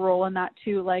plays a role in that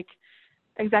too, like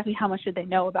exactly how much did they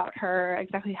know about her,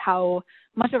 exactly how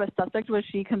much of a suspect was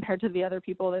she compared to the other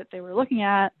people that they were looking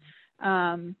at. So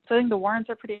I think the warrants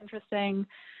are pretty interesting.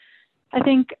 I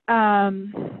think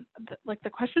like the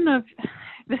question of,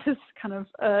 this is kind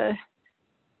of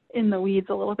in the weeds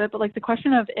a little bit, but like the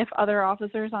question of if other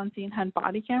officers on scene had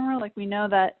body camera, like we know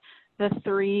that the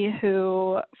 3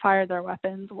 who fired their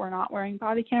weapons were not wearing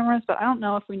body cameras, but I don't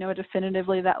know if we know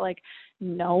definitively that like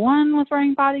no one was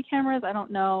wearing body cameras. I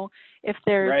don't know if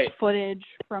there's footage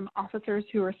from officers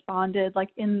who responded like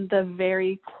in the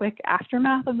very quick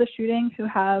aftermath of the shooting who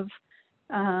have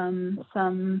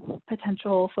some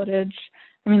potential footage.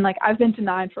 I mean, like I've been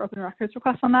denied for open records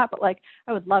requests on that, but like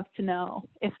I would love to know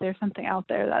if there's something out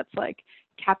there that's like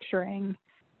capturing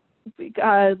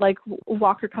like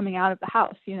Walker coming out of the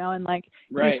house, you know, and like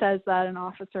he says that an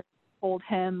officer told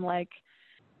him like,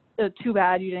 too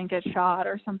bad you didn't get shot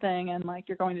or something, and like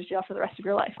you're going to jail for the rest of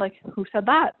your life. Like who said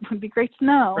that? It would be great to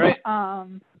know.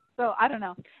 So I don't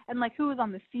know. And like who was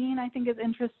on the scene, I think is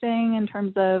interesting in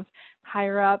terms of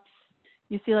higher ups.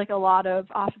 You see like a lot of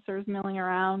officers milling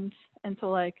around. And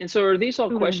so are these all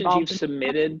questions you've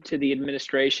submitted to the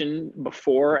administration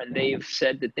before, and they've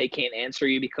said that they can't answer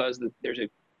you because there's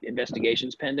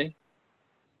investigations pending?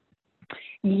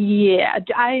 Yeah,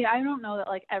 I don't know that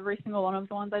like every single one of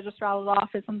the ones I just rattled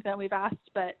off is something that we've asked,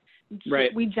 but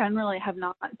we generally have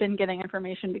not been getting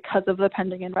information because of the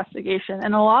pending investigation.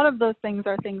 And a lot of those things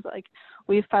are things like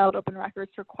we've filed open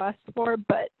records requests for,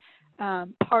 but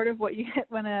part of what you get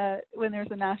when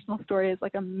there's a national story is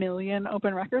like 1 million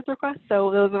open records requests. So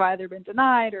those have either been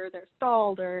denied or they're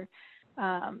stalled or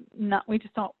not. We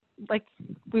just don't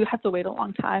we have to wait a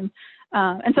long time.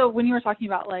 And so when you were talking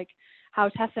about like how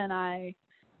Tessa and I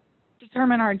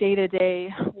determine our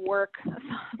day-to-day work,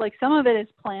 like some of it is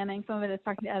planning, some of it is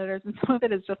talking to editors, and some of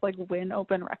it is just like when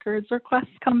open records requests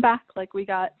come back. Like we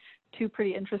got 2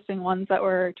 pretty interesting ones that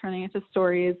we're turning into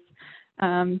stories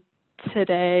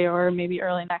today or maybe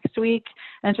early next week,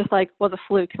 and it's just like was a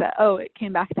fluke that it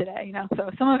came back today, you know. So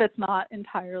some of it's not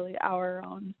entirely our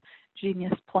own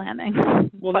genius planning.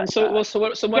 Well, then,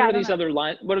 what are some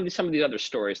of these other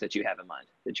stories that you have in mind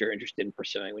that you're interested in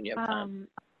pursuing when you have time?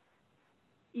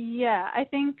 I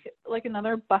think like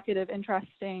another bucket of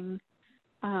interesting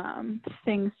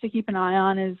things to keep an eye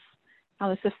on is how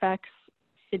this affects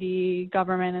city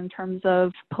government in terms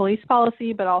of police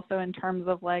policy, but also in terms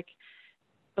of like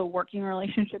the working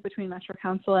relationship between Metro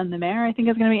Council and the mayor. I think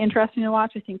is going to be interesting to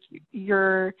watch. I think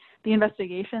the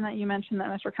investigation that you mentioned that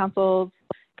Metro Council's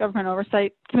government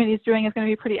oversight committee is doing is going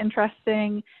to be pretty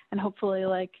interesting, and hopefully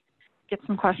like get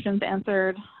some questions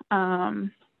answered.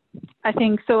 I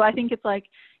think it's like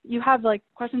you have like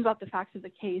questions about the facts of the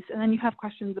case, and then you have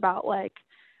questions about like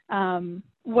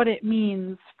what it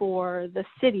means for the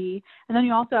city, and then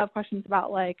you also have questions about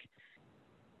like,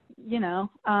 you know,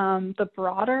 the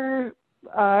broader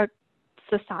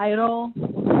societal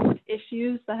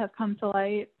issues that have come to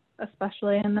light,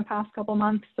 especially in the past couple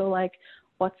months. So like,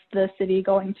 what's the city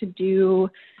going to do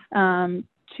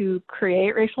to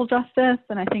create racial justice?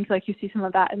 And I think like you see some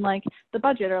of that in like the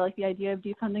budget, or like the idea of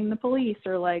defunding the police,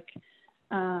 or like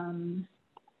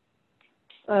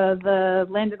the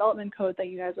land development code that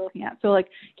you guys are looking at. So like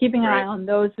keeping an eye on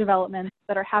those developments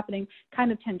that are happening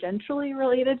kind of tangentially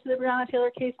related to the Breonna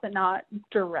Taylor case, but not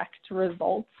direct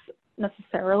results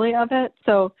necessarily of it.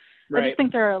 So I just Right.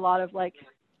 think there are a lot of like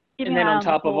keeping And an then eye on on the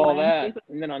top of whole all that,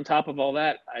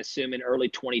 landscape. I assume in early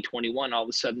 2021, all of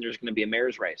a sudden there's going to be a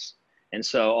mayor's race. And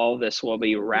so all this will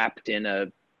be wrapped in a,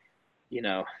 you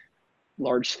know,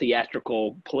 large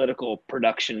theatrical political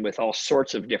production with all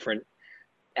sorts of different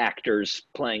actors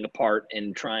playing a part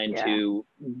and trying Yeah. to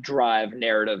drive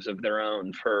narratives of their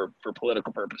own for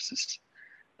political purposes.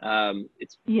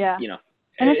 It's, Yeah. you know,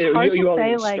 And it's hard to you all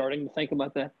say even like, starting to think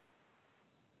about that?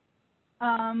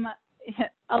 um,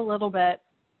 a little bit,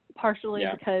 partially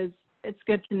Yeah. because it's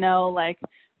good to know like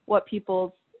what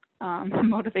people's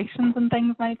motivations and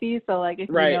things might be. So like if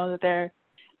you Right. know that they're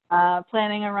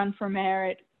planning a run for mayor,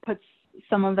 it puts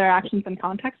some of their actions in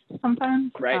context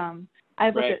sometimes. Right. I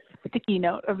have like Right. a sticky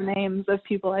note of names of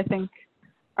people I think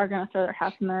are going to throw their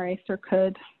hats in the race or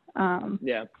could.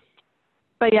 Yeah.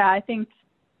 But yeah, I think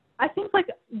like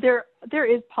there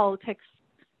is politics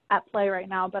at play right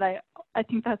now, but I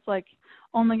think that's like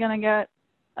only going to get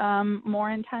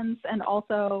more intense, and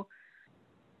also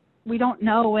we don't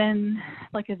know when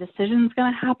like a decision's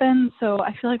going to happen. So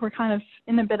I feel like we're kind of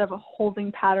in a bit of a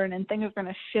holding pattern, and things are going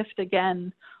to shift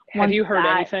again. Have you heard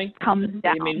anything? Comes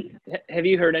down. I mean, have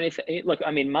you heard anything? Look,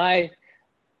 I mean, I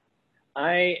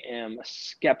am a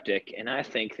skeptic, and I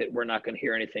think that we're not going to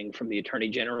hear anything from the Attorney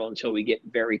General until we get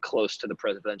very close to the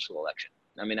presidential election.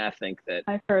 I mean, I think that,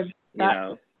 I've heard that. you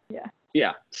know, Yeah.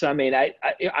 yeah. So, I mean, I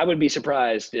would be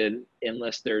surprised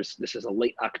unless this is a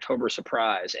late October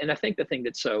surprise. And I think the thing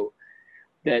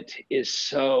that is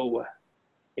so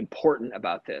important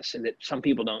about this, and that some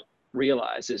people don't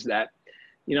realize, is that,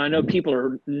 you know, I know people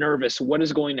are nervous. What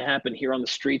is going to happen here on the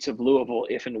streets of Louisville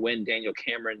if and when Daniel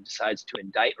Cameron decides to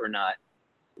indict or not?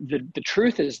 The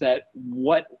truth is that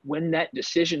when that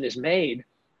decision is made,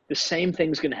 the same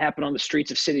thing's going to happen on the streets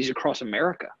of cities across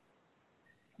America.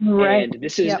 Right. And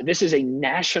this is a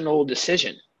national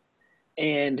decision.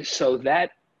 And so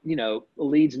that, you know,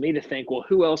 leads me to think, well,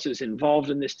 who else is involved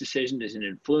in this decision? Is it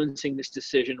influencing this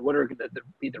decision? What are going to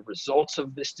be the results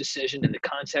of this decision in the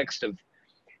context of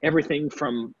everything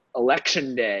from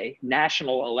election day,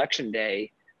 national election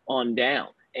day, on down?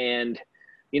 And,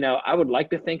 you know, I would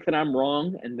like to think that I'm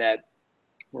wrong and that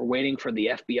we're waiting for the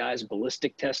FBI's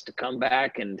ballistic test to come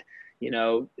back, and, you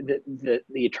know,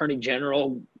 the Attorney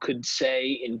General could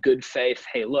say in good faith,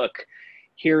 hey, look,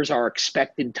 here's our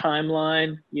expected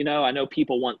timeline. You know, I know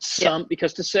people want some,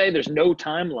 because to say there's no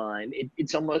timeline,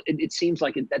 it seems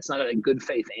like that's not a good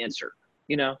faith answer.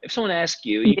 You know, if someone asks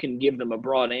you, you can give them a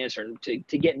broad answer, and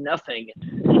to get nothing,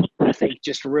 I think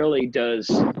just really does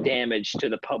damage to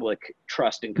the public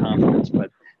trust and confidence.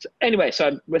 But so anyway,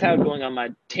 so without going on my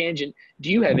tangent,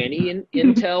 do you have any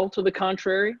intel to the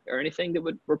contrary, or anything that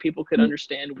where people could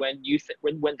understand when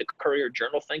when the Courier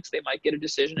Journal thinks they might get a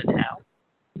decision, and how?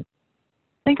 I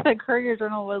think the Courier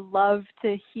Journal would love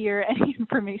to hear any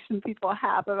information people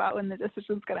have about when the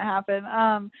decision's going to happen.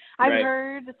 I've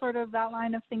heard sort of that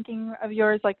line of thinking of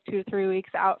yours, like 2 to 3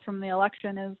 weeks out from the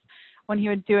election, is when he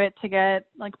would do it to get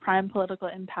like prime political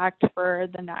impact for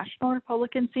the national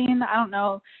Republican scene. I don't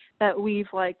know that we've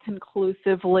like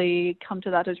conclusively come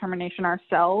to that determination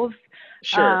ourselves.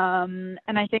 Sure. And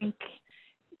I think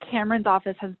Cameron's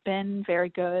office has been very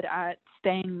good at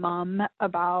staying mum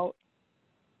about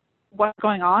what's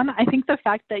going on. I think the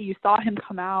fact that you saw him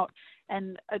come out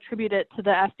and attribute it to the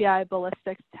FBI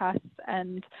ballistics tests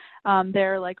and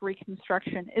their like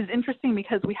reconstruction is interesting,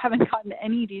 because we haven't gotten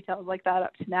any details like that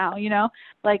up to now, you know,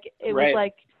 like it was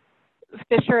like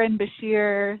Fisher and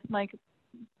Bashir, like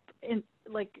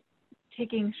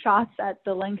taking shots at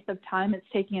the length of time it's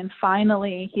taking, and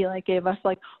finally he like gave us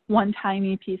like one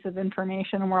tiny piece of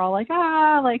information, and we're all like,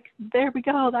 like there we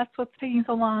go, that's what's taking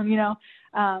so long, you know.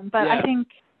 But I think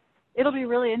it'll be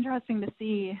really interesting to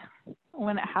see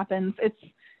when it happens.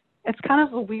 It's kind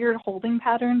of a weird holding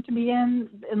pattern to be in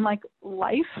like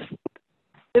life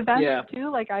events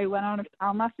too. Like I went out of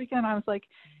town last weekend, and I was like,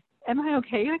 am I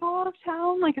okay to go out of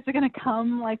town? Like, is it going to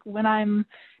come like when I'm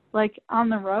like on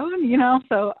the road, you know?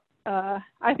 So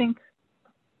I think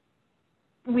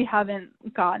we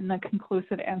haven't gotten a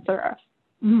conclusive answer,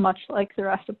 much like the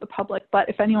rest of the public. But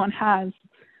if anyone has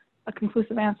a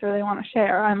conclusive answer they want to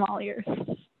share, I'm all ears.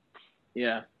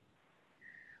 Yeah.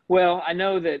 Well, I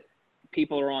know that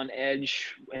people are on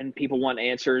edge, and people want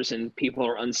answers, and people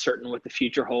are uncertain what the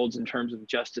future holds in terms of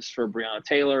justice for Breonna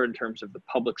Taylor, in terms of the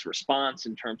public's response,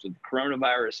 in terms of the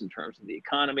coronavirus, in terms of the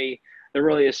economy. There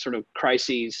really is sort of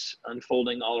crises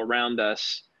unfolding all around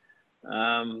us.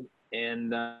 You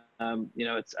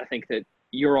know, I think that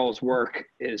your all's work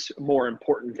is more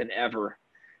important than ever.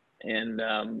 And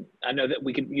I know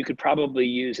that you could probably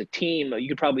use a team. You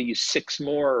could probably use 6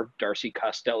 more Darcy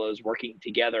Costellos working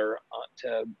together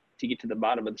to get to the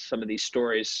bottom of some of these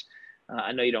stories.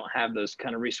 I know you don't have those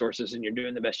kind of resources, and you're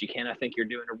doing the best you can. I think you're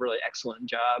doing a really excellent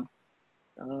job.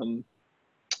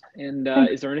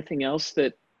 Is there anything else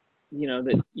that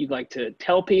that you'd like to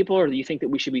tell people, or that you think that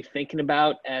we should be thinking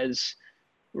about as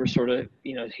we're sort of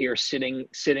here sitting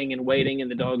and waiting in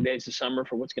the dog days of summer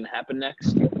for what's going to happen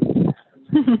next?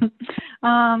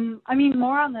 I mean,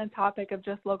 more on the topic of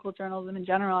just local journalism in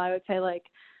general, I would say, like,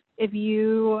 if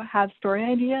you have story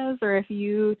ideas or if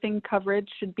you think coverage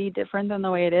should be different than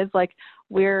the way it is, like,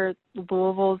 we're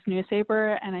Louisville's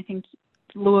newspaper, and I think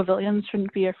Louisvillians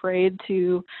shouldn't be afraid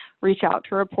to reach out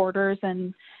to reporters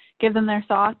and give them their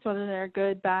thoughts, whether they're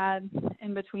good, bad,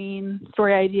 in between,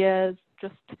 story ideas,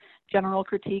 just general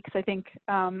critiques. I think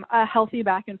a healthy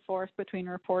back and forth between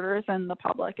reporters and the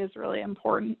public is really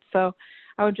important. So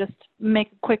I would just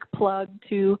make a quick plug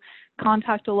to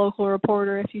contact a local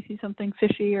reporter if you see something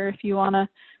fishy, or if you want to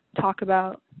talk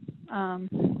about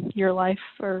your life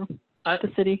or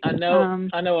the city. I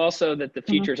know also that the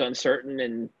future's uncertain,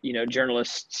 and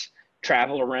journalists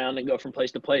travel around and go from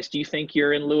place to place. Do you think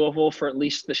you're in Louisville for at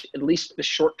least the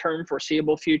short-term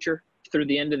foreseeable future through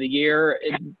the end of the year,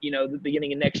 and, the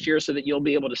beginning of next year, so that you'll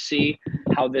be able to see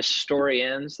how this story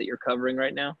ends that you're covering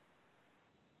right now?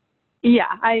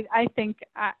 Yeah, I think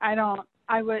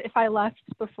I would, if I left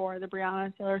before the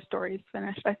Breonna Taylor story is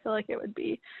finished, I feel like it would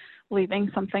be leaving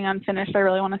something unfinished. I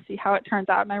really want to see how it turns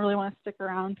out, and I really want to stick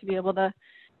around to be able to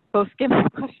both get my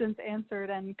questions answered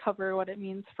and cover what it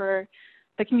means for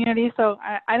the community. So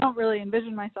I don't really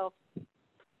envision myself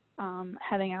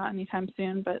heading out anytime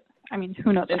soon, but I mean,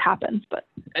 who knows what happens. But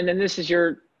and then this is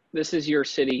your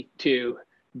city too.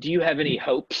 Do you have any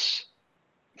hopes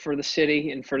for the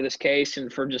city and for this case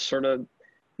and for just sort of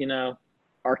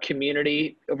our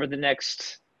community over the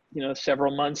next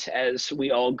several months as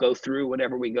we all go through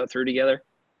whatever we go through together?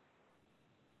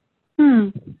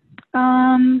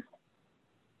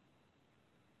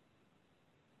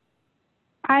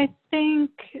 I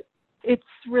think it's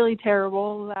really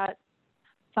terrible that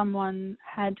someone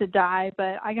had to die,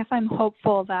 but I guess I'm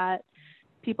hopeful that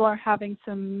people are having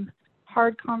some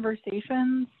hard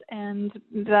conversations and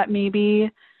that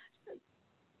maybe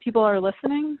people are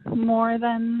listening more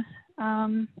than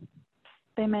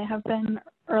they may have been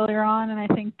earlier on. And I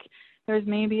think there's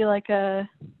maybe like not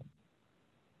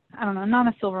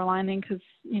a silver lining, because,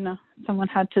 someone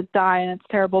had to die and it's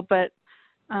terrible, but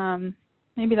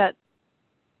maybe that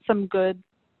some good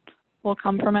will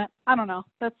come from it. I don't know.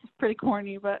 That's pretty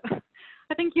corny, but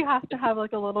I think you have to have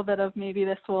like a little bit of maybe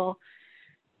this will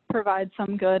provide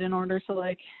some good in order to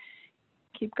like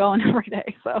keep going every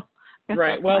day. So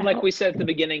right. Well, like we said at the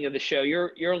beginning of the show,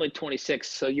 you're only 26,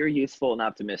 so you're youthful and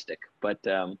optimistic. But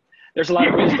there's a lot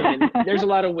of wisdom. There's a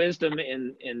lot of wisdom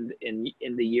in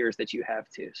the years that you have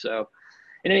too. So,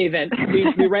 in any event,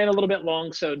 we ran a little bit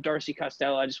long. So, Darcy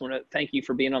Costello, I just want to thank you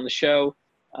for being on the show.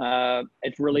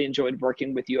 I've really enjoyed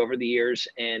working with you over the years,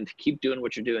 and keep doing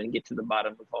what you're doing and get to the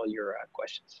bottom of all your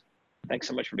questions. Thanks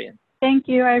so much for being. Thank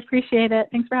you. I appreciate it.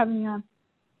 Thanks for having me on.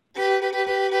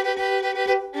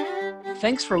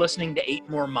 Thanks for listening to 8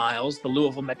 More Miles, the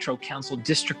Louisville Metro Council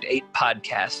District 8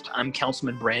 podcast. I'm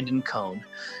Councilman Brandon Cohn.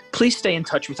 Please stay in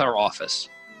touch with our office.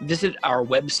 Visit our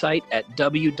website at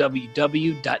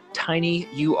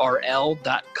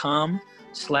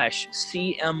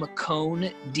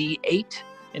www.tinyurl.com/cmcone-d8.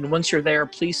 And once you're there,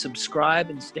 please subscribe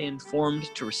and stay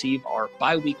informed to receive our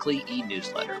bi-weekly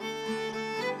e-newsletter.